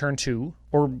planeswalkers on turn 2,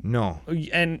 or no.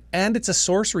 and it's a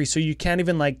sorcery, so you can't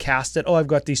even like cast it. Oh, I've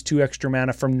got these 2 extra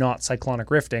mana from not Cyclonic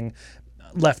Rifting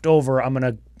left over. I'm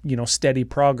gonna steady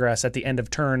progress at the end of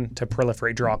turn to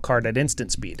proliferate, draw a card at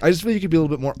instant speed. I just feel you could be a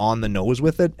little bit more on the nose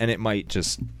with it, and it might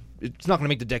just... It's not going to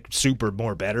make the deck super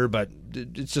more better, but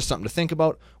it's just something to think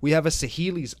about. We have a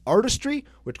Saheeli's Artistry,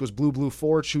 which goes blue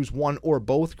 4, choose one or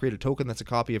both, create a token that's a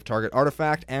copy of target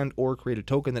artifact, and or create a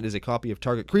token that is a copy of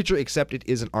target creature, except it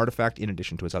is an artifact in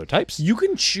addition to its other types. You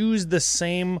can choose the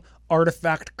same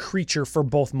artifact creature for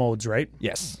both modes, right?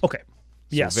 Yes. Okay.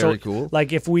 Yeah, very cool.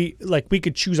 Like if we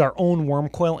could choose our own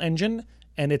Wormcoil engine,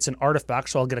 and it's an artifact,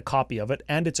 so I'll get a copy of it,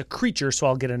 and it's a creature, so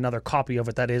I'll get another copy of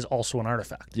it that is also an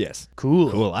artifact. Yes.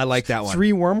 Cool. I like that one.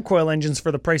 3 Wormcoil engines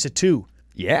for the price of 2.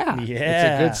 Yeah. It's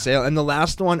a good sale. And the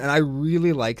last one, and I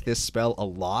really like this spell a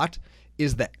lot,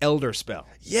 is the Elder Spell.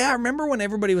 Yeah, remember when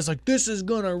everybody was like, this is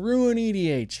gonna ruin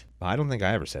EDH? I don't think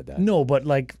I ever said that. No, but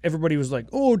like everybody was like,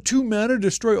 oh, 2 mana,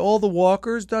 destroy all the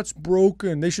walkers? That's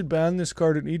broken. They should ban this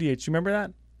card in EDH. You remember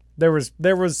that? There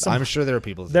was some, I'm sure there are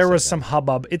people that there said was that. some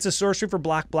hubbub. It's a sorcery for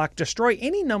black. Destroy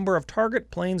any number of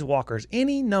target planeswalkers.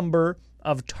 Any number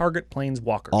of target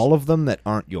planeswalkers. All of them that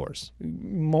aren't yours.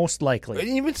 Most likely. And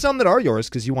even some that are yours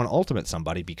because you want to ultimate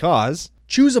somebody because...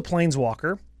 Choose a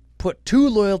planeswalker. Put 2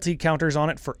 loyalty counters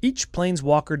on it for each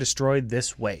planeswalker destroyed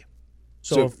this way.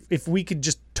 So if we could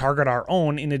just target our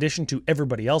own in addition to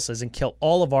everybody else's and kill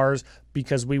all of ours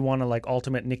because we want to like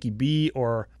ultimate Nikki B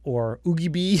or Oogie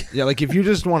B. Yeah, like if you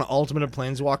just want to ultimate a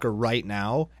planeswalker right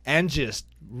now and just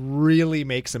really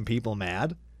make some people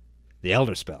mad, The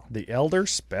Elder Spell. The Elder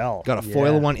Spell. Got a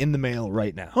foil one in the mail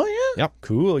right now. Oh, yeah? Yep.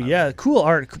 Cool, yeah. Cool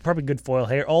art. Probably good foil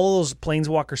hair. All those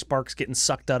Planeswalker sparks getting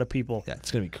sucked out of people. Yeah, it's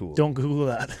going to be cool. Don't Google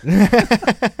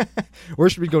that. Where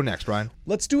should we go next, Brian?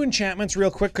 Let's do enchantments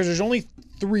real quick because there's only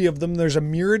 3 of them. There's a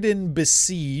Mirrodin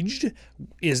Besieged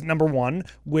is number 1,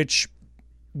 which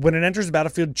when it enters the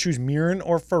battlefield, choose Mirran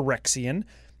or Phyrexian.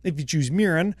 If you choose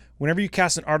Mirran, whenever you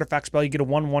cast an artifact spell, you get a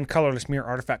 1/1 colorless mirror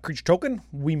artifact creature token.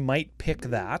 We might pick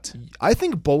that. I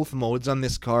think both modes on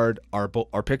this card are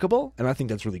pickable, and I think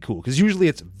that's really cool because usually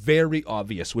it's very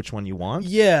obvious which one you want.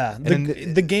 Yeah,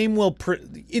 And the game will.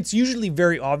 It's usually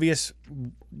very obvious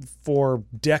for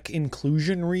deck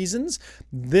inclusion reasons.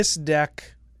 This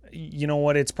deck, you know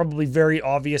what? It's probably very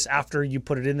obvious after you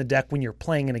put it in the deck when you're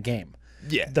playing in a game.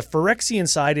 Yeah. The Phyrexian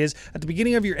side is at the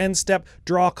beginning of your end step,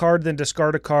 draw a card, then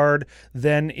discard a card.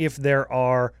 Then, if there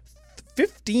are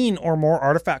 15 or more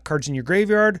artifact cards in your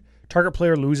graveyard, target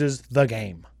player loses the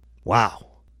game. Wow.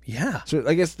 Yeah. So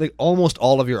I guess almost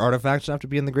all of your artifacts have to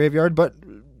be in the graveyard, but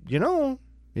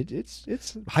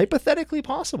it's hypothetically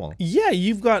possible. Yeah,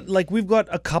 we've got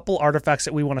a couple artifacts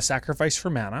that we want to sacrifice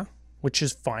for mana, which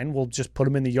is fine. We'll just put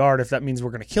them in the yard if that means we're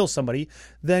going to kill somebody.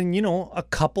 Then, a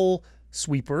couple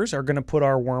sweepers are going to put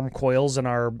our worm coils and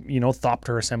our,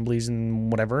 Thopter assemblies and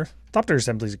whatever. Thopter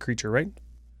assembly is a creature, right?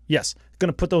 Yes. Going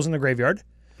to put those in the graveyard.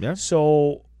 Yeah.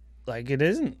 So, it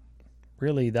isn't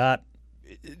really that.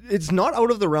 It's not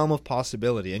out of the realm of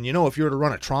possibility. And, if you were to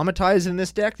run a Traumatize in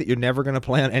this deck that you're never going to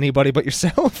play on anybody but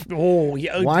yourself. Oh,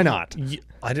 yeah. Why not?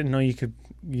 I didn't know you could.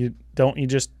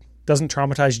 Doesn't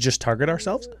Traumatize just target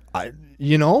ourselves? I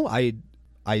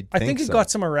think it so. got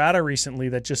some errata recently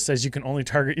that just says you can only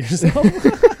target yourself.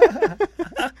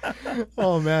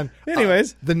 Oh man.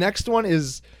 Anyways, the next one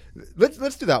is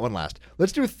let's do that one last.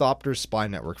 Let's do Thopter's Spy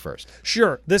Network first.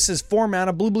 Sure. This is 4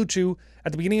 mana, blue 2.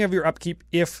 At the beginning of your upkeep,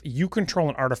 if you control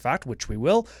an artifact, which we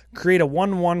will, create a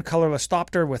 1/1 colorless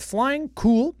Thopter with flying.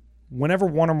 Cool. Whenever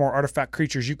one or more artifact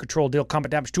creatures you control deal combat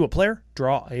damage to a player,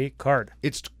 draw a card.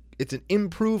 It's an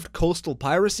improved Coastal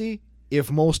Piracy if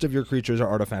most of your creatures are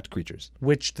artifact creatures.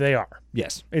 Which they are.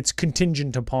 Yes. It's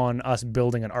contingent upon us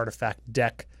building an artifact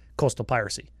deck, Coastal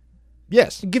Piracy.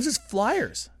 Yes. It gives us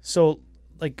flyers. So,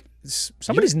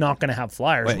 somebody's not going to have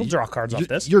flyers. We'll draw cards off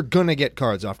this. You're going to get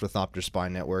cards off the Thopter Spy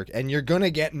Network, and you're going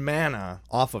to get mana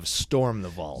off of Storm the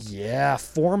Vault. Yeah,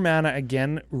 4 mana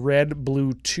again, red,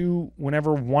 blue 2.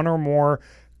 Whenever one or more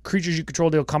creatures you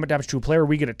control deal combat damage to a player,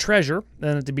 we get a treasure.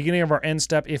 Then at the beginning of our end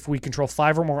step, if we control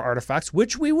 5 or more artifacts,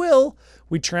 which we will,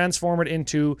 we transform it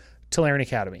into Tolarian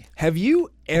Academy. Have you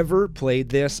ever played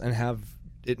this and have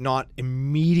it not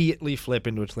immediately flip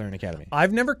into a Tolarian Academy?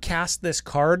 I've never cast this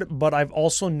card, but I've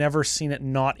also never seen it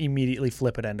not immediately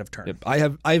flip at end of turn.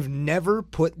 Yep. I've never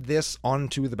put this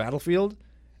onto the battlefield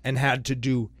and had to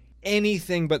do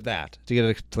anything but that to get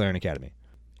a Tolarian Academy.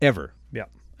 Ever. Yeah.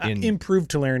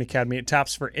 Improved Tolarian Academy. It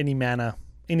taps for any mana,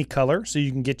 any color, so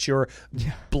you can get your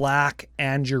black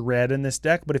and your red in this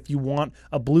deck. But if you want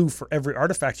a blue for every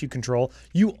artifact you control,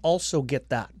 you also get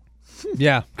that.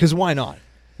 Yeah, because why not?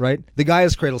 Right? The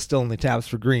Gaia's Cradle still only taps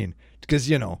for green because,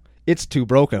 it's too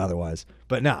broken otherwise.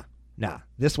 But nah.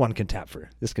 This one can tap for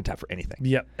anything.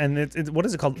 Yeah, and it's what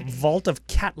is it called? Vault of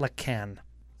Catlacan.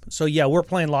 So yeah, we're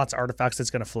playing lots of artifacts that's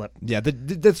going to flip. Yeah,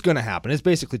 that's going to happen. It's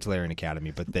basically Tolarian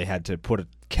Academy, but they had to put a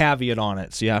caveat on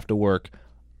it, so you have to work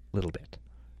a little bit.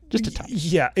 Just a touch.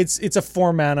 Yeah, it's a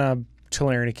 4 mana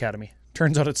Tolarian Academy.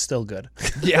 Turns out it's still good.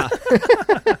 Yeah.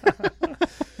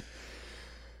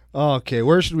 Okay,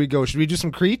 where should we go? Should we do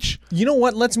some Creech? You know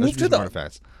what? Let's move to the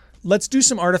artifacts. Let's do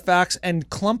some artifacts and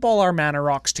clump all our mana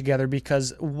rocks together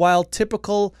because while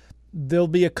typical, there'll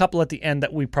be a couple at the end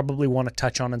that we probably want to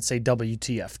touch on and say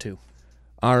WTF to.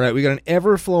 All right, we got an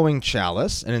Ever-Flowing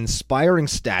Chalice, an Inspiring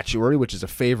Statuary, which is a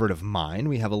favorite of mine.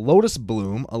 We have a Lotus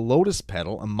Bloom, a Lotus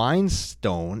Petal, a Mind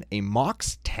Stone, a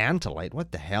Mox Tantalite,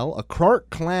 what the hell, a Krark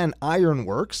Clan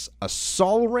Ironworks, a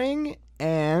Sol Ring,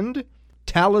 and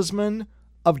Talisman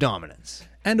of Dominance.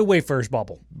 And a Wayfarer's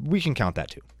Bauble. We can count that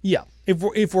too. Yeah.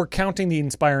 If we're counting the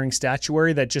Inspiring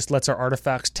Statuary that just lets our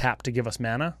artifacts tap to give us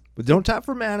mana. But don't tap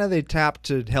for mana, they tap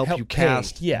to help you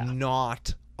cast, yeah.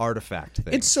 Not artifact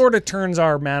things. It sort of turns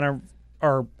our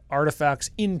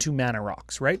artifacts into mana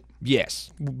rocks, right?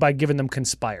 Yes. By giving them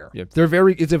Conspire. Yep.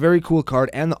 It's a very cool card,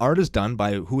 and the art is done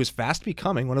by who is fast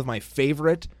becoming one of my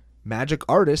favorite Magic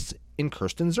artists in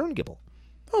Kirsten Zerngibble.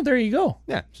 Oh, there you go.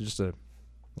 Yeah, so just a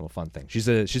little fun thing. She's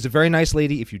a very nice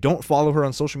lady. If you don't follow her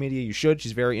on social media, you should.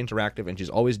 She's very interactive, and she's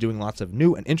always doing lots of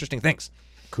new and interesting things.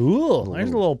 Cool. There's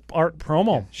a little art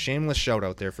promo. Shameless shout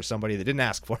out there for somebody that didn't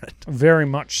ask for it. Very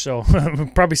much so.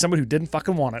 Probably somebody who didn't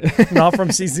fucking want it. Not from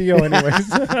CCO anyways.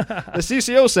 The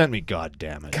CCO sent me. God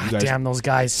damn it. God damn those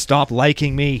guys. Stop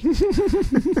liking me.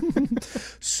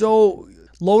 So,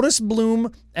 Lotus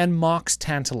Bloom and Mox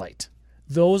Tantalite.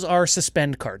 Those are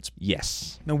suspend cards.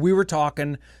 Yes. Now, we were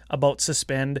talking about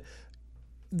suspend.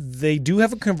 They do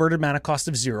have a converted mana cost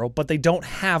of 0, but they don't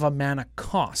have a mana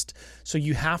cost. So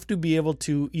you have to be able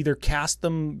to either cast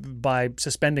them by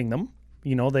suspending them.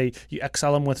 You know, you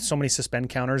exile them with so many suspend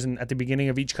counters, and at the beginning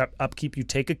of each upkeep, you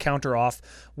take a counter off.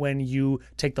 When you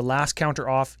take the last counter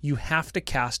off, you have to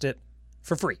cast it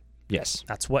for free. Yes.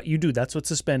 That's what you do. That's what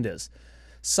suspend is.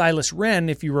 Silas Wren,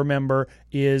 if you remember,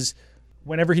 is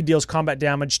whenever he deals combat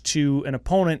damage to an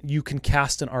opponent, you can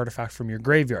cast an artifact from your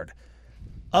graveyard.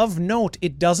 Of note,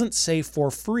 it doesn't say for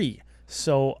free.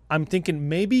 So I'm thinking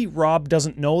maybe Rob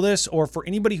doesn't know this, or for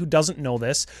anybody who doesn't know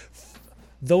this,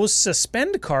 those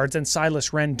suspend cards and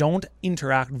Silas Wren don't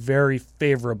interact very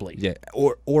favorably. Yeah,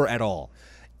 or at all.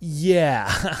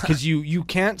 Yeah. Because you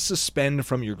can't suspend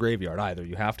from your graveyard either.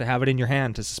 You have to have it in your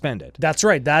hand to suspend it. That's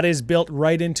right. That is built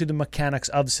right into the mechanics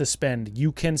of suspend.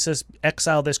 You can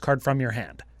exile this card from your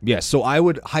hand. Yes, so I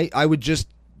would just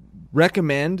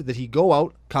recommend that he go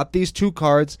out, cut these 2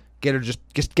 cards,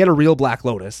 just get a real Black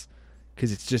Lotus,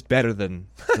 because it's just better than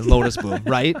Lotus Bloom,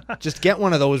 right? Just get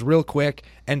one of those real quick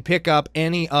and pick up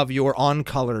any of your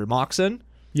on-color Moxen.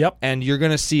 Yep. And you're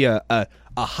going to see a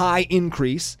high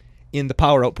increase in the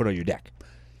power output of your deck.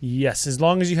 Yes, as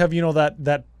long as you have,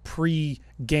 that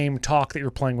pre-game talk that you're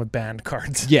playing with banned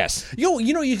cards. Yes. You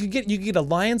could get a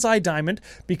Lion's Eye Diamond,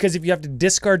 because if you have to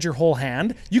discard your whole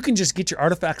hand, you can just get your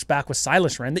artifacts back with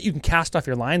Silas Wren that you can cast off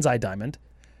your Lion's Eye Diamond.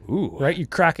 Ooh. Right? You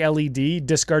crack LED,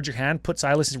 discard your hand, put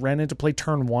Silas Wren into play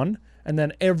turn 1, and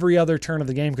then every other turn of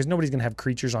the game, because nobody's going to have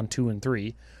creatures on 2 and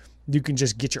 3, you can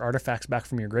just get your artifacts back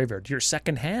from your graveyard. Your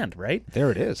second hand, right? There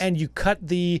it is. And you cut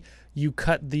the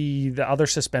other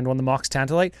suspend one, the Mox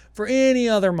Tantalite, for any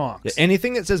other Mox. Yeah,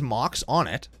 anything that says Mox on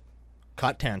it,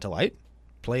 cut Tantalite,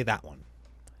 play that one.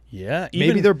 Yeah.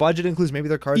 Maybe their budget includes maybe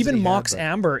their cards. Even Mox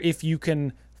Amber, if you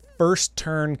can first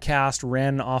turn cast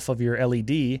Wren off of your LED,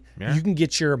 you can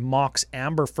get your Mox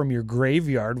Amber from your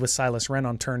graveyard with Silas Wren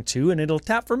on turn 2, and it'll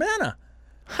tap for mana.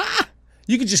 Ha!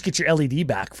 You can just get your LED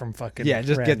back from fucking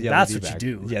just Wren. get the LED That's back. what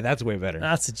you do. Yeah, that's way better.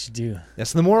 That's what you do.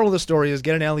 Yes, the moral of the story is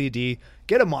get an LED,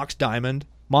 get a Mox Diamond.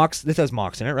 Mox, this has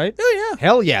Mox in it, right? Oh, yeah.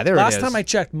 Hell yeah, there it is. Last time I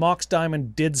checked, Mox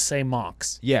Diamond did say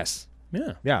Mox. Yes.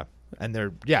 Yeah. Yeah. And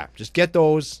just get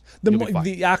those.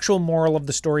 The actual moral of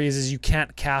the story is you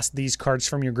can't cast these cards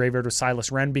from your graveyard with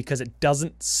Silas Wren, because it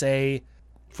doesn't say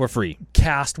for free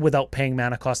cast without paying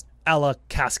mana cost, a la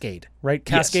Cascade, right?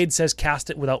 Cascade says cast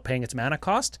it without paying its mana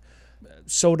cost.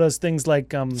 So does things like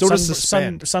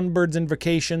Sunbird's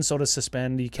Invocation. So does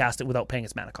Suspend. You cast it without paying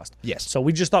its mana cost. Yes. So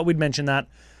we just thought we'd mention that.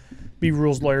 Be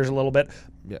rules lawyers a little bit.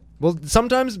 Yeah. Well,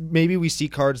 sometimes maybe we see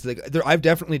cards that I've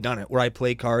definitely done it where I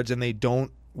play cards and they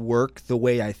don't work the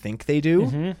way I think they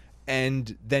do,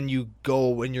 and then you go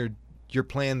when you're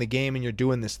playing the game and you're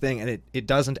doing this thing and it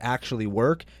doesn't actually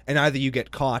work, and either you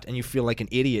get caught and you feel like an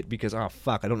idiot because oh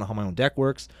fuck I don't know how my own deck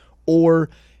works, or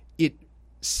it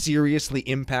seriously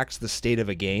impacts the state of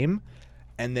a game,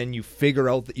 and then you figure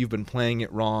out that you've been playing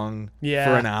it wrong for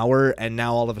an hour, and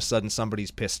now all of a sudden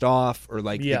somebody's pissed off, or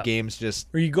like the game's just...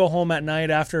 Or you go home at night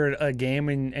after a game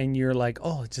and you're like,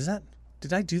 oh,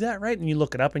 did I do that right? And you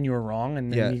look it up and you were wrong,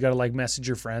 and then you got to like message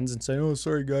your friends and say, oh,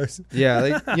 sorry guys.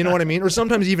 Yeah, you know what I mean? Or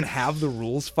sometimes you even have the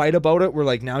rules fight about it where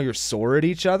like now you're sore at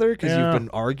each other because you've been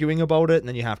arguing about it, and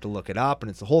then you have to look it up, and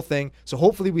it's the whole thing. So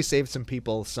hopefully we saved some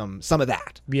people some of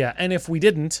that. Yeah, and if we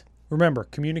didn't, remember,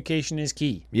 communication is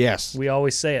key. Yes. We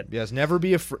always say it. Yes, never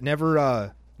be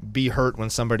hurt when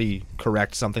somebody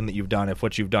corrects something that you've done if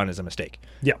what you've done is a mistake.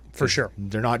 Yeah, for sure.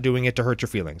 They're not doing it to hurt your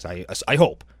feelings. I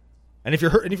hope. And if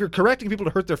you're correcting people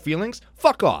to hurt their feelings,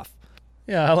 fuck off.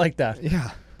 Yeah, I like that.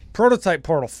 Yeah. Prototype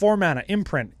Portal, 4 mana,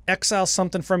 imprint, exile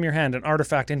something from your hand, an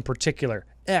artifact in particular.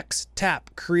 X,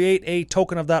 tap, create a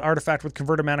token of that artifact with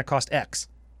converted mana cost X.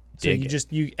 So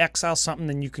you exile something,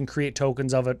 then you can create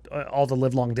tokens of it all the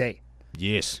livelong day.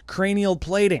 Yes. Cranial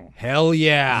Plating. Hell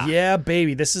yeah. Yeah,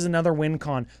 baby. This is another win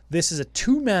con. This is a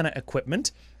 2 mana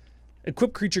equipment.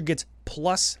 Equipped creature gets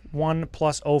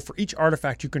 +1/+0 for each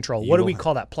artifact you control. What do we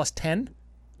call that? +10?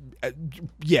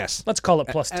 Yes. Let's call it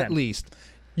 +10. At least.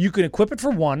 You can equip it for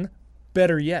 1.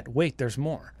 Better yet, wait, there's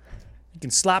more. You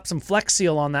can slap some Flex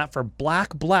Seal on that for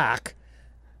black,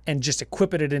 and just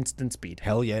equip it at instant speed.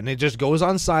 Hell yeah. And it just goes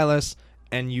on Silas,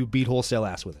 and you beat wholesale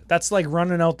ass with it. That's like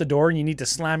running out the door and you need to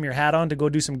slam your hat on to go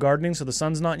do some gardening so the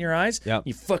sun's not in your eyes. Yep.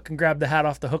 You fucking grab the hat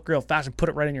off the hook real fast and put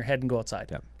it right in your head and go outside.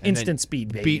 Yep. And then Instant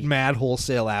speed, baby. Beat mad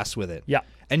wholesale ass with it. Yeah.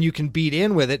 And you can beat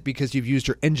in with it because you've used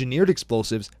your engineered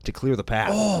explosives to clear the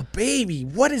path. Oh, baby,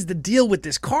 what is the deal with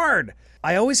this card?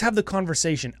 I always have the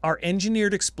conversation, are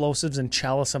engineered explosives and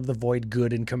Chalice of the Void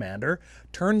good in Commander?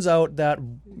 Turns out that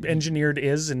engineered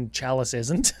is and Chalice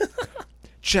isn't.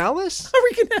 Chalice? Are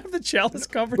we going to have the Chalice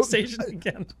conversation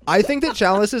again? I think that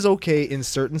Chalice is okay in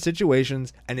certain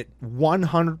situations, and it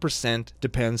 100%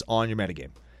 depends on your metagame.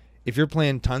 If you're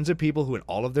playing tons of people who in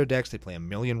all of their decks, they play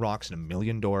 1,000,000 rocks and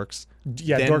 1,000,000 dorks.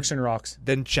 Yeah, then, dorks and rocks.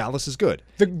 Then Chalice is good.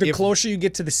 The closer you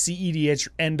get to the CEDH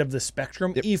end of the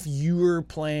spectrum, if you're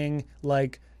playing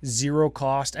like 0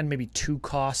 cost and maybe 2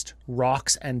 cost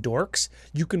rocks and dorks,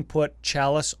 you can put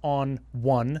Chalice on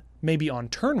 1, maybe on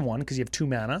turn 1 because you have 2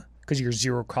 mana because you're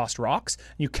 0 cost rocks.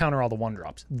 And you counter all the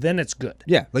 1-drops. Then it's good.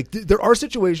 Yeah, like there are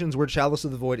situations where Chalice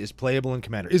of the Void is playable in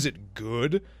Commander. Is it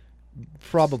good?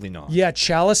 Probably not. Yeah,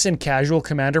 Chalice in Casual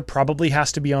Commander probably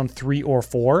has to be on 3 or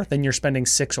 4. Then you're spending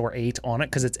 6 or 8 on it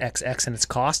because it's XX and it's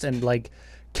cost. And like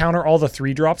counter all the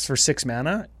 3-drops for 6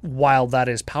 mana. While that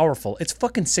is powerful, it's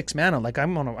fucking 6 mana. Like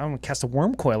I'm gonna cast a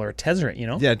Wormcoil or a Tezzeret, you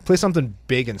know? Yeah, play something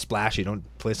big and splashy. Don't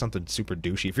play something super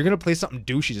douchey. If you're gonna play something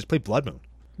douchey, just play Blood Moon.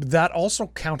 That also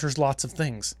counters lots of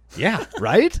things. Yeah,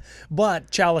 right?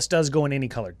 But Chalice does go in any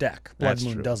colored deck. Blood That's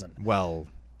Moon true. doesn't. Well,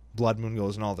 Blood Moon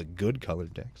goes in all the good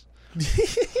colored decks.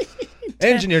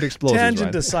 Engineered explosives. Tangent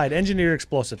Ryan. aside, engineered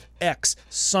explosive X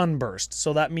Sunburst.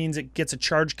 So that means it gets a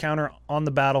charge counter on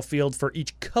the battlefield for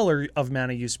each color of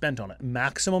mana you spent on it.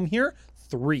 Maximum here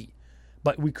 3,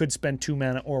 but we could spend 2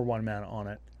 mana or 1 mana on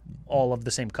it, all of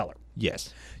the same color.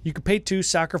 Yes. You could pay 2,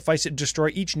 sacrifice it, destroy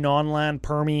each non-land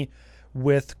permy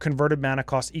with converted mana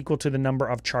cost equal to the number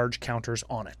of charge counters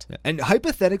on it. And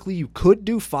hypothetically, you could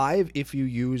do 5 if you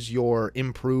use your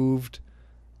improved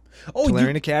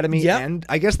Tolarian Academy, yeah. and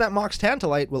I guess that Mox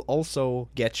Tantalite will also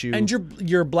get you. And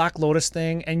your Black Lotus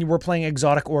thing, and you were playing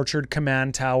Exotic Orchard,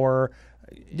 Command Tower.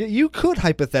 You could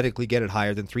hypothetically get it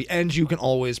higher than 3, and you can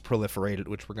always proliferate it,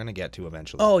 which we're going to get to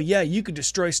eventually. Oh yeah, you could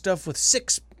destroy stuff with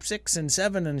 6 and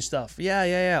 7 and stuff.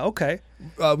 Yeah. Okay.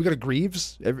 We got a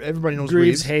Greaves. Everybody knows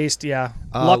Greaves Greaves. haste. Yeah.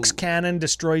 Lux Cannon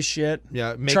destroys shit.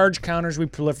 Yeah. Charge counters we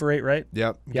proliferate, right?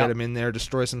 Yep. Get them in there.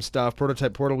 Destroy some stuff.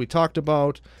 Prototype Portal we talked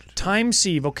about. Time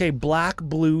Sieve. Okay. Black,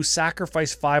 blue.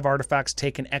 Sacrifice 5 artifacts.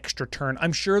 Take an extra turn.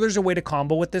 I'm sure there's a way to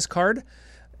combo with this card.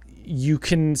 You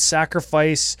can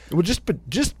sacrifice. Well,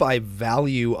 just by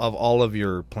value of all of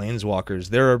your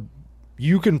planeswalkers,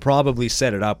 you can probably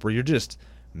set it up where you're just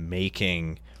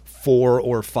making 4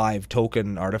 or 5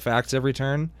 token artifacts every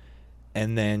turn,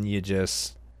 and then you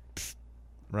just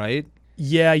right.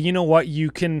 Yeah, you know what?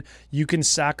 You can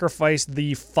sacrifice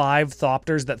the 5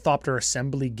 Thopters that Thopter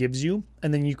Assembly gives you,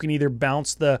 and then you can either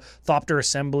bounce the Thopter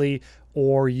Assembly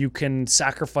or you can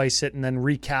sacrifice it and then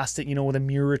recast it, with a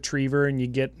Mirror Retriever, and you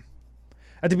get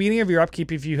at the beginning of your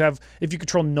upkeep, if you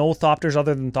control no Thopters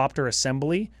other than Thopter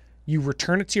Assembly, you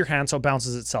return it to your hand so it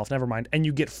bounces itself, never mind, and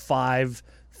you get 5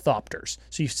 Thopters.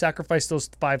 So you sacrifice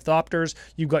those 5 Thopters,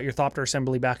 you've got your Thopter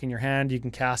Assembly back in your hand, you can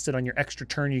cast it on your extra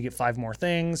turn, you get 5 more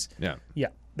things. Yeah,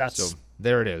 that's... So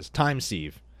there it is. Time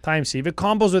Sieve. Time Sieve. It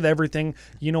combos with everything.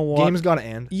 You know what? Game's got to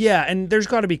end. Yeah, and there's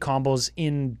got to be combos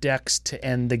in decks to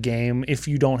end the game if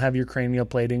you don't have your Cranial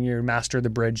Plating, your Master of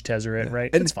the Bridge, Tezzeret, right?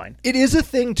 And it's fine. It is a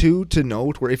thing, too, to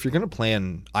note where if you're going to play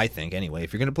I think anyway,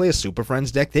 if you're going to play a Super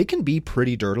Friends deck, they can be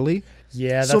pretty dirtily.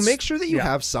 Yeah, so make sure that you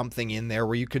have something in there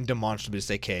where you can demonstrably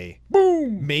say, okay,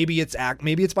 boom, maybe it's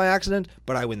by accident,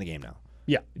 but I win the game now.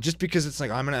 Yeah. Just because it's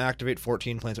like, I'm going to activate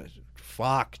 14 planes.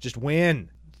 Fuck, just win.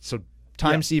 So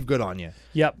Time Sieve, good on you.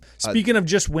 Yep. Speaking of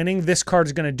just winning, this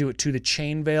card's going to do it too. The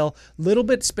Chain Veil, little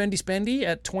bit spendy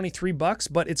at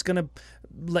 $23, but it's going to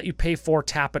let you pay 4,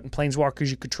 tap it, and Planeswalkers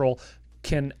you control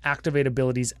can activate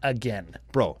abilities again.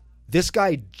 Bro, this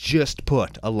guy just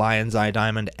put a Lion's Eye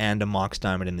Diamond and a Mox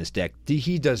Diamond in this deck.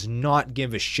 He does not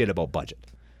give a shit about budget.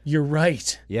 You're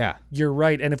right. Yeah. You're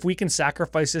right. And if we can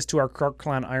sacrifice this to our Krark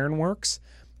Clan Ironworks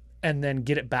and then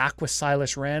get it back with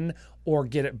Silas Wren or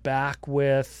get it back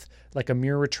with like a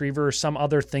Mirror Retriever or some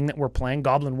other thing that we're playing,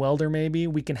 Goblin Welder maybe,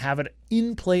 we can have it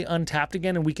in play untapped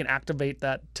again and we can activate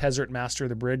that Tezzeret Master of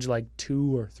the Bridge like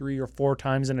 2 or 3 or 4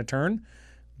 times in a turn,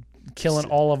 killing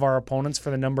all of our opponents for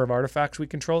the number of artifacts we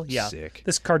control. Yeah, sick.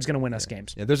 This card's going to win us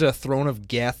games. Yeah, there's a Throne of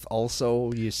Geth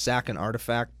also. You sack an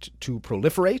artifact to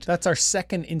proliferate. That's our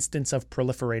second instance of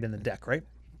proliferate in the deck, right?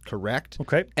 Correct.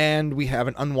 Okay. And we have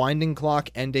an Unwinding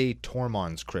Clock and a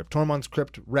Tormod's Crypt. Tormod's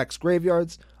Crypt wrecks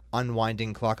graveyards.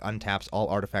 Unwinding Clock untaps all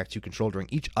artifacts you control during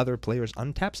each other player's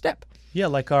untap step. Yeah,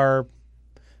 like our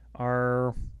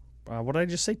what did I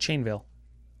just say? Chain Veil.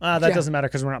 That Yeah. doesn't matter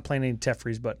because we're not playing any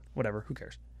Tefris, but whatever. Who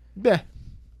cares? Yeah.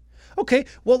 Okay,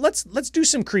 well let's do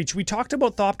some Creech. We talked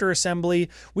about Thopter Assembly.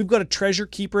 We've got a Treasure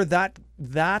Keeper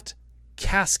that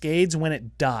cascades when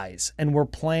it dies, and we're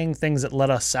playing things that let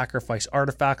us sacrifice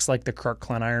artifacts like the Krark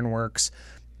Clan Ironworks.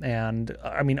 And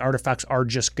I mean, artifacts are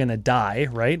just gonna die,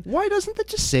 right? Why doesn't it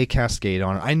just say Cascade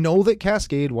on it? I know that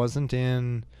Cascade wasn't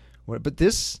in, but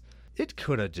this, it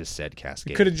could have just said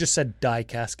Cascade. Could have just said die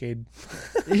Cascade.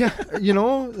 Yeah,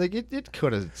 like it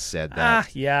could have said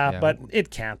that. Yeah, but it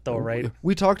can't though, right?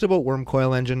 We talked about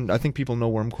Wormcoil Engine. I think people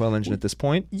know Wormcoil Engine at this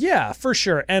point. Yeah, for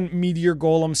sure. And Meteor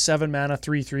Golem, 7 mana,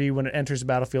 3/3. When it enters the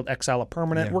battlefield, exile a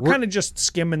permanent. Yeah, we're kind of just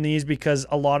skimming these because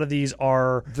a lot of these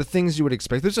are, The things you would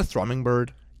expect. There's a Thrumming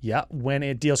Bird. when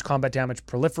it deals combat damage,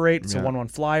 proliferate. It's a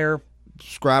 1/1 flyer.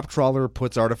 Scrap Trawler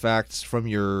puts artifacts from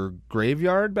your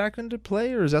graveyard back into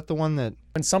play, or is that the one that...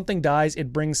 When something dies,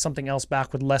 it brings something else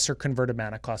back with lesser converted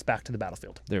mana cost back to the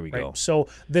battlefield. There we Right? go. So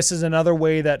this is another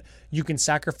way that you can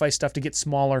sacrifice stuff to get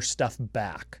smaller stuff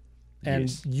back. And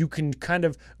Yes. you can kind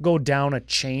of go down a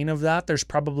chain of that. There's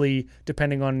probably,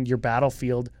 depending on your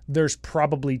battlefield, there's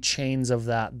probably chains of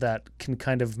that can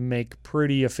kind of make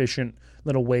pretty efficient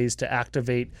little ways to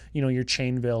activate, your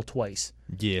Chain Veil twice.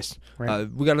 Yes.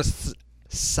 Right. We got a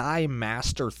Psy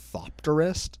Master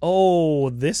Thopterist. Oh,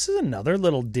 this is another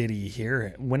little ditty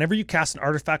here. Whenever you cast an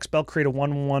artifact spell, create a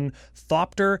 1/1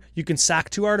 Thopter. You can sack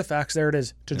 2 artifacts. There it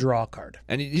is, to draw a card.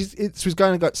 And he's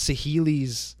kind of got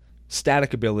Saheeli's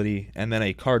static ability and then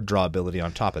a card draw ability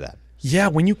on top of that. Yeah,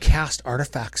 when you cast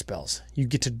artifact spells, you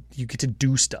get to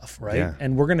do stuff, right? Yeah.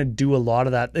 And we're gonna do a lot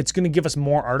of that. It's gonna give us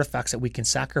more artifacts that we can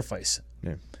sacrifice.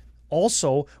 Yeah.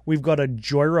 Also, we've got a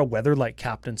Joyra Weatherlight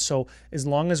Captain. So as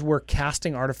long as we're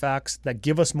casting artifacts that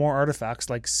give us more artifacts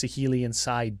like Saheeli and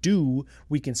Sai do,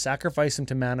 we can sacrifice them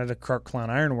to mana to Krark Clan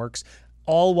Ironworks,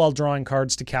 all while drawing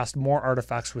cards to cast more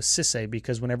artifacts with Sisay,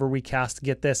 because whenever we cast,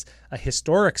 get this, a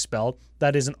historic spell,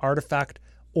 that is an artifact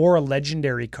or a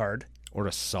legendary card. Or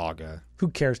a Saga. Who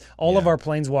cares? All of our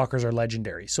planeswalkers are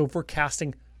legendary. So if we're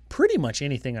casting pretty much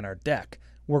anything in our deck,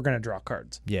 we're going to draw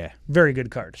cards. Yeah. Very good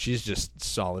card. She's just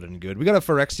solid and good. We got a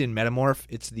Phyrexian Metamorph.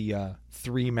 It's the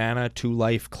 3 mana, 2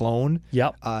 life clone.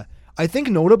 Yep. I think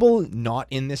notable not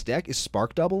in this deck is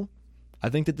Spark Double. I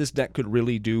think that this deck could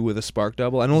really do with a Spark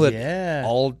Double. I know that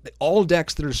all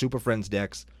decks that are Super Friends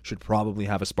decks should probably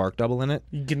have a Spark Double in it.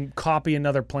 You can copy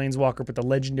another planeswalker, but the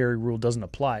legendary rule doesn't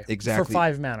apply. Exactly. For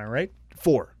 5 mana, right?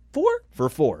 4. 4? For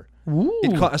 4. Ooh.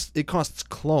 It costs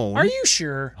clone. Are you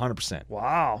sure? 100%.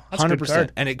 Wow. That's a good 100%.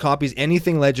 card. And it copies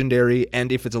anything legendary,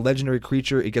 and if it's a legendary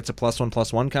creature, it gets a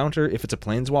 +1/+1 counter. If it's a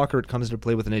planeswalker, it comes into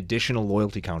play with an additional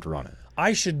loyalty counter on it.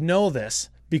 I should know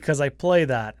this because I play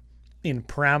that in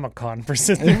Pramicon for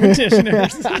Sith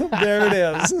Petitioners. There it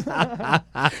is.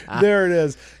 There it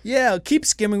is. Yeah, keep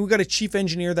skimming. We got a Chief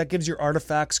Engineer that gives your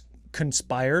artifacts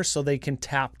conspire so they can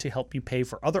tap to help you pay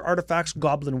for other artifacts.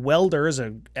 Goblin Welder is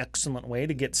an excellent way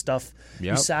to get stuff.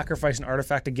 Yep. You sacrifice an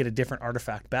artifact to get a different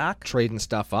artifact back. Trading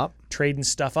stuff up. Trading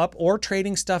stuff up or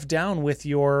trading stuff down with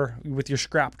your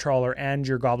Scrap Trawler and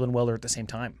your Goblin Welder at the same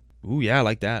time. Ooh, yeah, I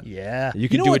like that. Yeah. You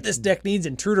can know do what it- this deck needs?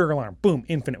 Intruder Alarm. Boom.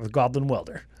 Infinite with Goblin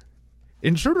Welder.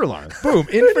 Intruder Alarm. Boom.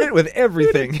 Infinite with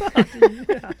everything.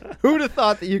 Who'd have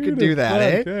thought that you could do that,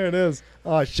 eh? There it is.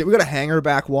 Oh, shit. We got a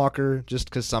Hangerback Walker just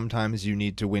because sometimes you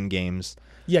need to win games.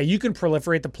 Yeah, you can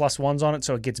proliferate the +1s on it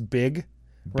so it gets big,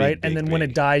 right? big, and then when big.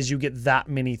 it dies, you get that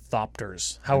many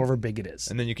Thopters, however big it is,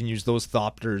 And then you can use those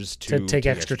Thopters to to take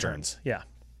extra turns. Yeah.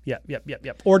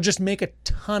 Yep. Or just make a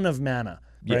ton of mana,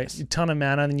 right? Yes. A ton of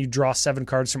mana, and then you draw 7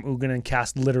 cards from Ugin and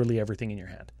cast literally everything in your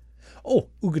hand. Oh,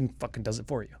 Ugin fucking does it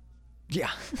for you. Yeah.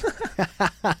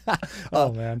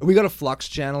 Oh, man. We got a Flux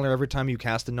Channeler. Every time you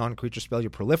cast a non-creature spell, you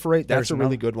proliferate. That's There's a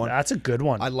really another- good one. That's a good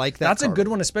one. I like that That's a card. good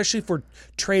one, especially for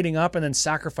trading up and then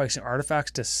sacrificing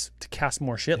artifacts to cast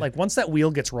more shit. Like once that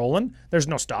wheel gets rolling, there's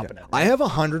no stopping it. I have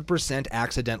 100%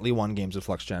 accidentally won games of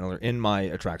Flux Channeler in my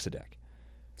Atraxa deck.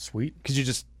 Sweet. Because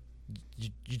you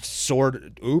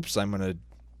sword. Oops, I'm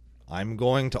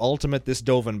going to ultimate this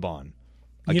Dovanbon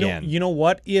again. You know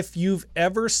what? If you've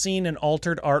ever seen an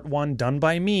altered art one done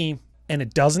by me and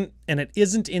it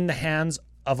isn't in the hands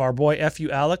of our boy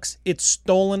FU Alex, it's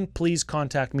stolen, please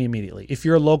contact me immediately. If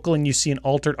you're local and you see an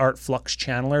altered art Flux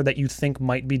Channeler that you think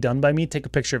might be done by me, take a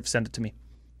picture of it, send it to me.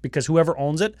 Because whoever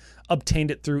owns it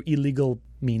obtained it through illegal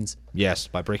means. Yes,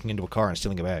 by breaking into a car and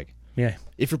stealing a bag. Yeah.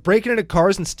 If you're breaking into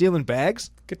cars and stealing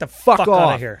bags, Get the fuck fuck off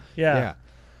out of here. Yeah.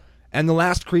 And the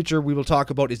last creature we will talk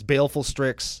about is Baleful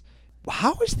Strix.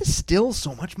 How is this still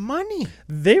so much money?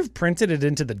 They've printed it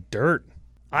into the dirt.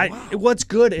 What's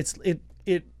good?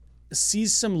 It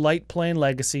sees some light playing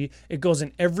Legacy. It goes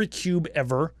in every cube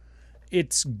ever.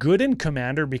 It's good in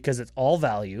Commander because it's all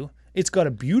value. It's got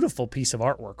a beautiful piece of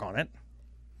artwork on it.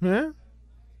 Yeah.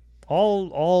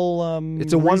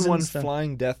 It's a 1/1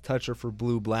 flying death toucher for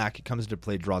blue-black. It comes into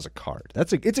play, draws a card.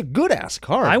 It's a good-ass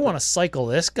card. I want to cycle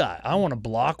this guy. I want to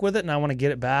block with it, and I want to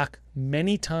get it back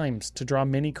many times to draw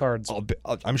many cards.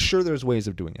 I'm sure there's ways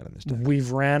of doing it in this deck.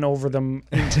 We've ran over them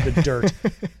into the dirt.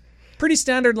 Pretty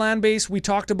standard land base. We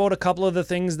talked about a couple of the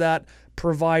things that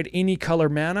provide any color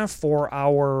mana for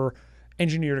our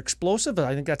engineered explosive.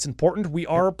 I think that's important. We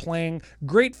are playing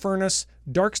Great Furnace,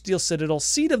 Darksteel Citadel,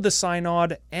 Seat of the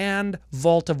Synod, and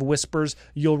Vault of Whispers.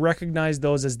 You'll recognize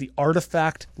those as the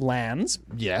artifact lands.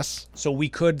 Yes. So we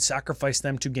could sacrifice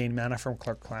them to gain mana from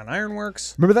Clark Clan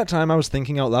Ironworks. Remember that time I was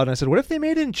thinking out loud and I said, what if they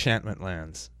made enchantment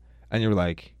lands? And you were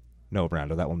like, no,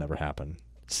 Brando, that will never happen.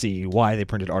 See why they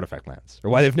printed artifact lands,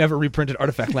 or why they've never reprinted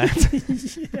artifact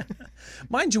lands. Yeah.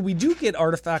 Mind you, we do get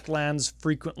artifact lands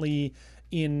frequently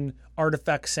in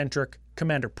artifact-centric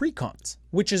Commander precons,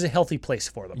 which is a healthy place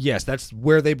for them. Yes, that's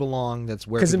where they belong. That's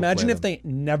where. Because imagine if they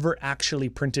never actually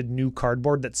printed new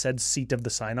cardboard that said Seat of the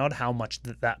Synod, how much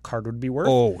that card would be worth.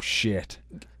 Oh, shit.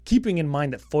 Keeping in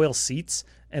mind that foil seats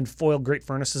and foil Great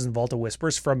Furnaces and Vault of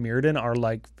Whispers from Mirrodin are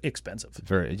like expensive.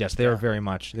 They are very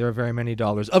much. There are very many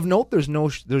dollars. Of note, there's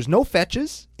no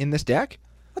fetches in this deck.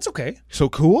 That's okay. So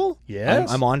cool. Yes.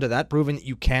 I'm on to that, proving that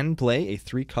you can play a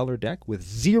 3-color deck with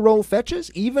 0 fetches,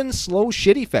 even slow,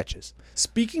 shitty fetches.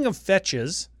 Speaking of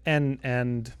fetches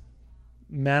and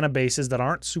mana bases that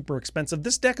aren't super expensive,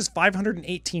 this deck is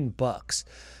 $518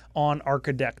 on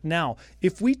Arcadeck. Now,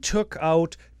 if we took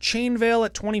out Chainveil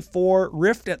at 24,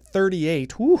 Rift at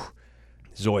 38, whew,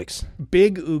 Zoiks.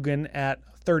 Big Ugin at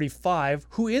 35,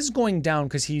 who is going down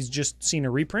because he's just seen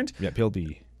a reprint. Yep, he'll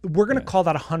be. We're going to call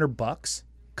that $100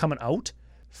 coming out.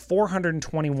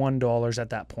 $421 at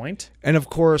that point. And of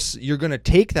course, you're going to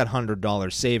take that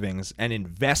 $100 savings and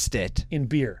invest it in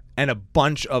beer and a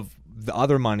bunch of the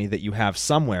other money that you have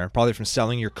somewhere, probably from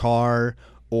selling your car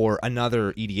or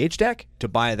another EDH deck, to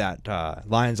buy that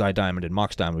Lion's Eye Diamond and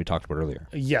Mox Diamond we talked about earlier.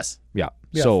 Yes. Yeah.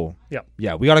 So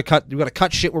we gotta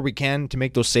cut shit where we can to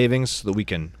make those savings so that we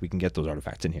can get those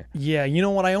artifacts in here. Yeah, you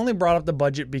know what? I only brought up the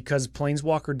budget because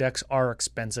Planeswalker decks are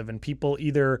expensive, and people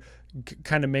either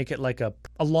kind of make it like a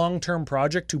long-term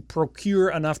project to procure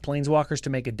enough Planeswalkers to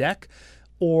make a deck,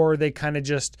 or they kind of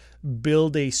just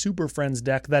build a Super Friends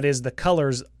deck that is the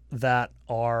colors that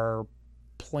are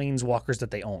Planeswalkers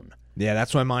that they own. Yeah,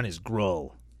 that's why mine is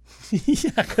Grow.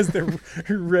 Yeah, because they're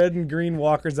red and green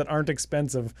walkers that aren't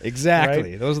expensive.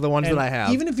 Exactly. Right? Those are the ones that I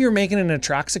have. Even if you're making an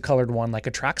Atraxa-colored one, like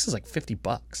Atraxa is like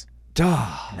 $50.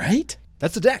 Duh. Right?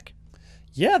 That's the deck.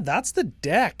 Yeah, that's the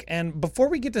deck. And before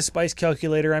we get to Spice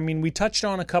Calculator, I mean, we touched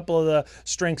on a couple of the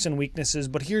strengths and weaknesses,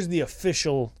 but here's the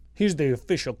official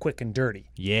quick and dirty.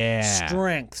 Yeah.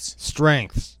 Strengths.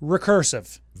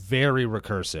 Recursive. Very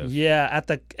recursive. Yeah, at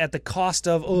the cost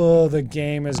of the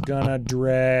game is gonna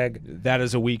drag. That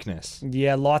is a weakness.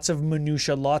 Yeah, lots of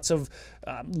minutia, lots of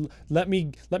let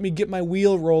me get my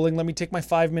wheel rolling. Let me take my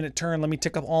 5-minute turn. Let me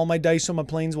tick up all my dice on my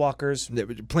planeswalkers.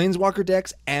 Planeswalker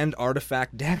decks and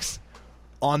artifact decks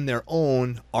on their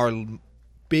own are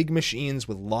big machines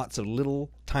with lots of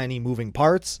little tiny moving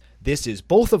parts. This is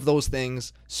both of those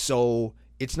things, so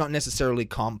it's not necessarily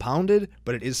compounded,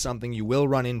 but it is something you will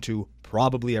run into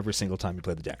probably every single time you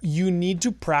play the deck. You need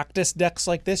to practice decks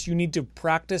like this. You need to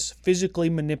practice physically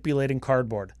manipulating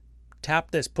cardboard.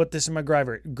 Tap this, put this in my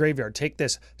graveyard, take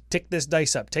this, tick this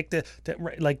dice up,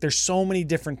 like there's so many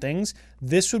different things.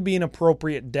 This would be an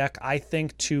appropriate deck, I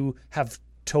think, to have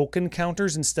token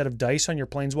counters instead of dice on your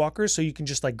planeswalkers, so you can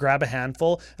just like grab a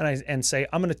handful and say,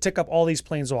 I'm going to tick up all these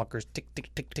planeswalkers, tick,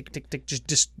 tick, tick, tick, tick, tick.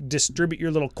 Just distribute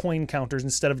your little coin counters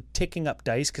instead of ticking up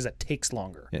dice, because that takes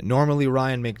longer. Yeah, normally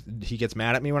Ryan he gets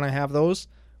mad at me when I have those,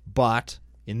 but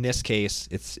in this case,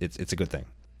 it's a good thing.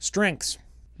 Strengths,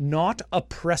 not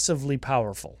oppressively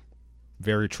powerful.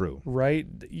 Very true. Right?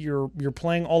 You're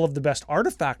playing all of the best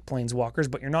artifact planeswalkers,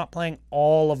 but you're not playing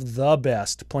all of the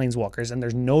best planeswalkers, and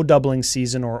there's no doubling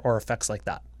season or effects like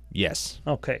that. Yes.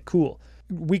 Okay, cool.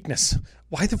 Weakness.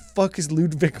 Why the fuck is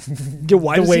Ludwig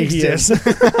why the does way he is?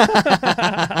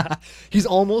 He's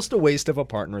almost a waste of a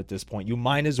partner at this point. You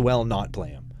might as well not play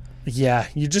him. Yeah,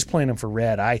 you're just playing him for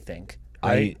red, I think.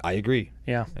 Right? I agree.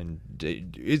 Yeah. And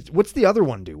what's the other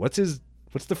one do? What's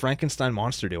the Frankenstein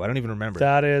monster do? I don't even remember.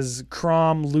 That is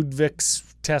Crom Ludwig's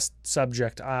test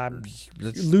subject.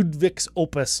 Ludwig's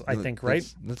opus, I think, right?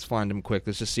 Let's find him quick.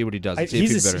 Let's just see what he does.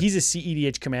 He's a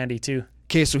CEDH commandy too.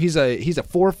 Okay, so he's a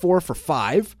 4/4 for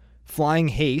 5, flying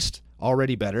haste,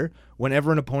 already better.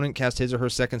 Whenever an opponent casts his or her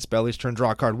second spell each turn,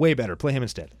 draw a card. Way better. Play him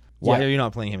instead. Why Yeah. are you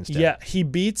not playing him instead? Yeah, he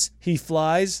beats, he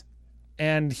flies,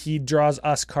 and he draws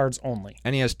us cards only.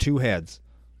 And he has 2 heads.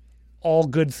 All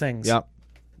good things. Yep.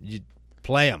 You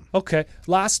play him. Okay,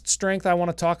 last strength I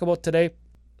want to talk about today,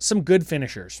 some good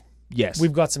finishers. Yes.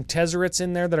 We've got some Tezzerets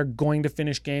in there that are going to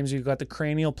finish games. We've got the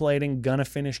cranial plating, gonna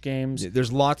finish games.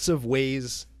 There's lots of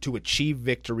ways to achieve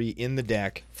victory in the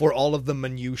deck for all of the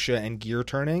minutia and gear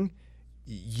turning.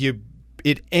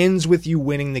 It ends with you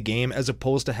winning the game as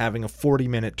opposed to having a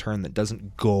 40-minute turn that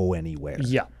doesn't go anywhere.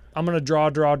 Yeah. I'm going to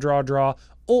draw.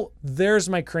 Oh, there's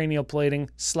my cranial plating.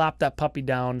 Slap that puppy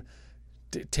down.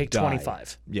 Take Die.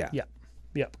 25. Yeah.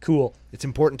 Yeah. Cool. It's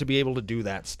important to be able to do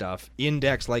that stuff in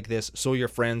decks like this so your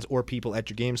friends or people at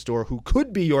your game store who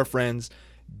could be your friends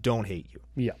don't hate you.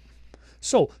 Yeah.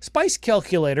 So, Spice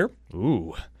Calculator.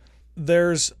 Ooh.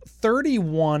 There's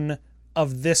 31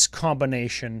 of this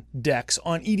combination decks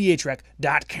on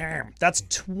edhrec.com. That's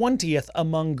 20th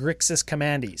among Grixis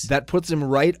Commandees. That puts him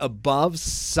right above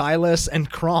Silas and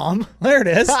Crom. There it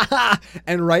is.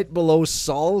 And right below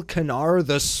Sol Kanar,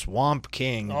 the Swamp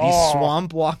King. The Oh.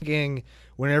 swamp walking.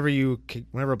 Whenever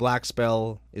a black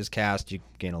spell is cast, you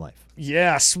gain a life.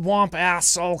 Yeah, swamp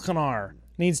ass Solkanar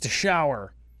needs to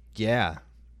shower. Yeah.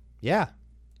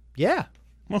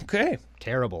 Okay.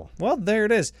 Terrible. Well, there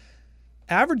it is.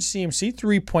 Average CMC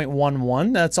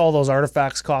 3.11. That's all those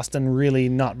artifacts costing really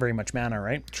not very much mana,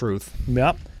 right? Truth.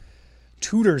 Yep.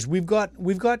 Tutors. We've got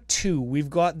 2.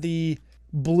 We've got the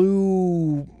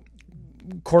blue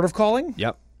Court of Calling.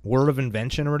 Yep. Word of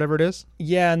Invention or whatever it is.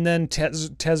 Yeah, and then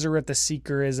Tezzeret the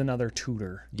Seeker is another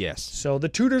tutor. Yes. So the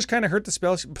tutors kind of hurt the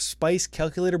Spice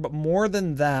Calculator, but more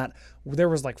than that, there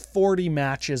was like 40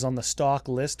 matches on the stock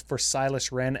list for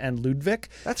Silas Wren and Ludwig.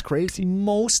 That's crazy.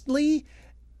 Mostly,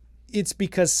 it's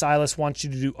because Silas wants you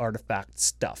to do artifact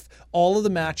stuff. All of the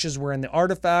matches were in the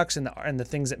artifacts and the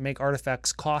things that make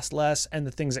artifacts cost less and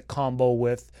the things that combo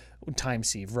with Time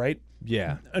Sieve, right?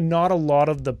 Yeah. And not a lot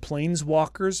of the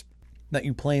Planeswalkers that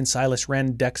you play in Silas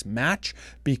Wren decks match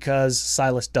because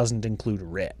Silas doesn't include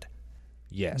red.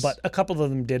 Yes. But a couple of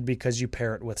them did because you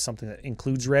pair it with something that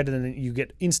includes red and then you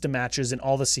get insta matches in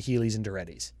all the Saheelis and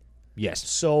Durettis. yes.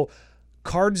 So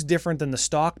cards different than the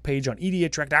stock page on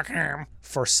edhrec.com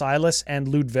for Silas and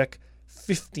Ludwig,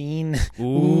 15.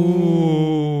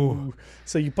 Ooh.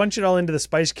 So you punch it all into the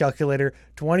Spice Calculator,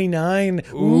 29.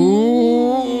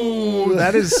 Ooh.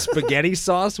 That is spaghetti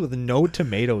sauce with no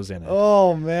tomatoes in it.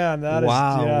 Oh man,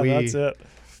 that's it.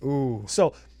 Ooh.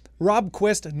 So Rob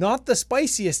Quist, not the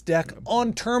spiciest deck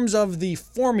on terms of the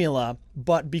formula,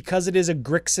 but because it is a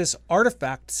Grixis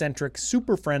artifact-centric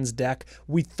Super Friends deck,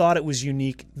 we thought it was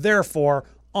unique. Therefore,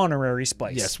 honorary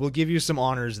spice. Yes, we'll give you some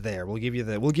honors there. We'll give you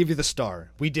the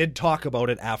star. We did talk about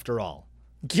it after all.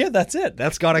 Yeah, that's it.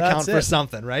 That's got to count for it.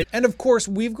 something, right? And of course,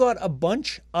 we've got a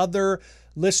bunch other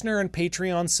listener and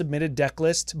Patreon submitted deck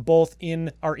lists, both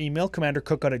in our email,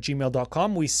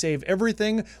 commandercookout@gmail.com. We save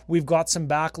everything. We've got some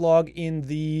backlog in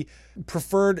the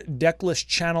preferred deck list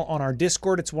channel on our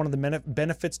Discord. It's one of the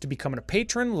benefits to becoming a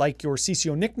patron, like your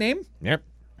CCO nickname. Yep.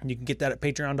 You can get that at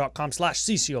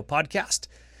patreon.com/CCO podcast.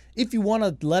 If you want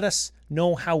to let us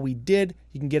know how we did,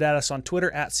 you can get at us on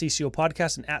Twitter at CCO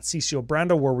Podcast and at CCO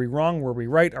Brando. Were we wrong? Were we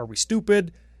right? Are we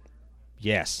stupid?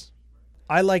 Yes.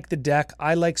 I like the deck.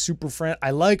 I like Super Friend.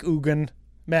 I like Ugin.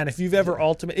 Man, if you've ever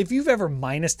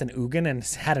minused an Ugin and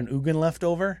had an Ugin left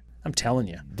over, I'm telling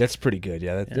you. That's pretty good.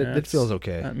 Yeah, that feels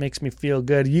okay. That makes me feel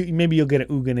good. Maybe you'll get an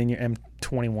Ugin in your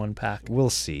M21 pack. We'll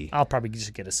see. I'll probably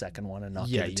just get a second one and not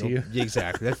give it to you.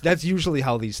 Exactly. That's usually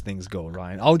how these things go,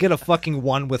 Ryan. I'll get a fucking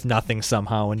one with nothing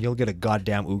somehow, and you'll get a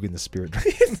goddamn Ugin the Spirit.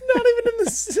 It's not even in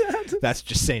the set. That's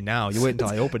just say now. You wait until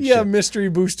I open Yeah, shit. mystery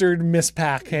booster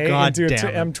mispack, hey? God into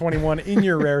damn it. M21 in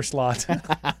your rare slot.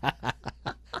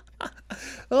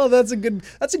 Oh, that's a good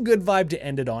vibe to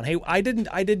end it on. Hey, I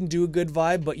didn't do a good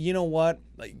vibe, but you know what?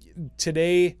 Like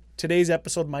today's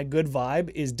episode, my good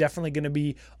vibe is definitely going to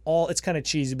be it's kind of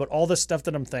cheesy, but all the stuff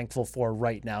that I'm thankful for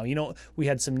right now. You know, we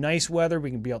had some nice weather.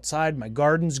 We can be outside. My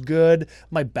garden's good.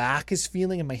 My back is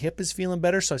feeling and my hip is feeling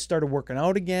better. So I started working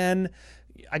out again.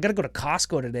 I got to go to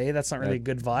Costco today. That's not really a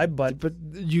good vibe, but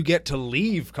you get to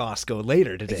leave Costco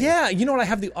later today. yeah, you know what? I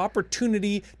have the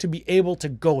opportunity to be able to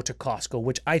go to Costco,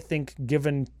 which I think,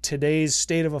 given today's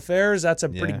state of affairs, that's a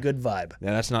pretty good vibe.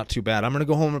 Yeah, that's not too bad. I'm going to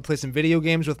go home and play some video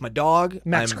games with my dog.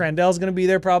 Max Crandell's going to be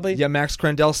there probably. Yeah, Max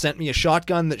Crandell sent me a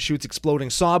shotgun that shoots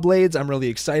exploding saw blades. I'm really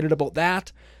excited about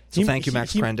that. So thank you,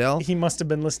 Max Crandell. He must have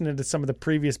been listening to some of the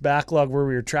previous backlog where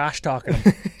we were trash talking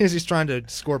him. He's trying to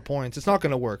score points. It's not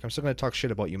going to work. I'm still going to talk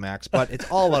shit about you, Max, but it's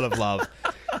all out of love.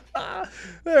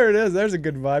 There it is. There's a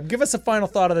good vibe. Give us a final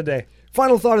thought of the day.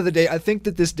 Final thought of the day. I think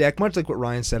that this deck, much like what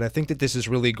Ryan said, I think that this is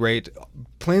really great.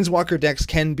 Planeswalker decks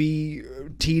can be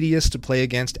tedious to play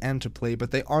against and to play,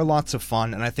 but they are lots of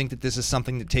fun, and I think that this is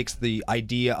something that takes the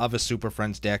idea of a Super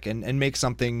Friends deck and makes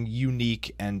something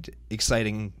unique and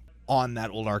exciting on that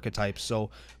old archetype. So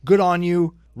good on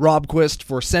you, Rob Quist,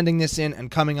 for sending this in and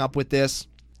coming up with this.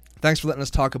 Thanks for letting us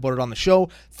talk about it on the show.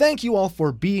 Thank you all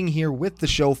for being here with the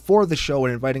show, for the show,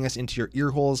 and inviting us into your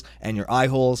ear holes and your eye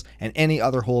holes and any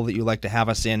other hole that you like to have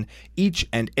us in each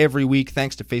and every week.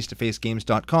 Thanks to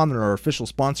FaceToFaceGames.com. They're our official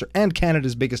sponsor and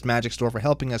Canada's biggest Magic store for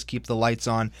helping us keep the lights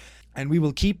on. And we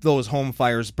will keep those home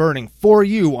fires burning for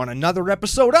you on another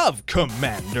episode of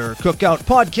Commander Cookout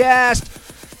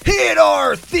Podcast. Hit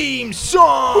our theme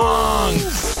song!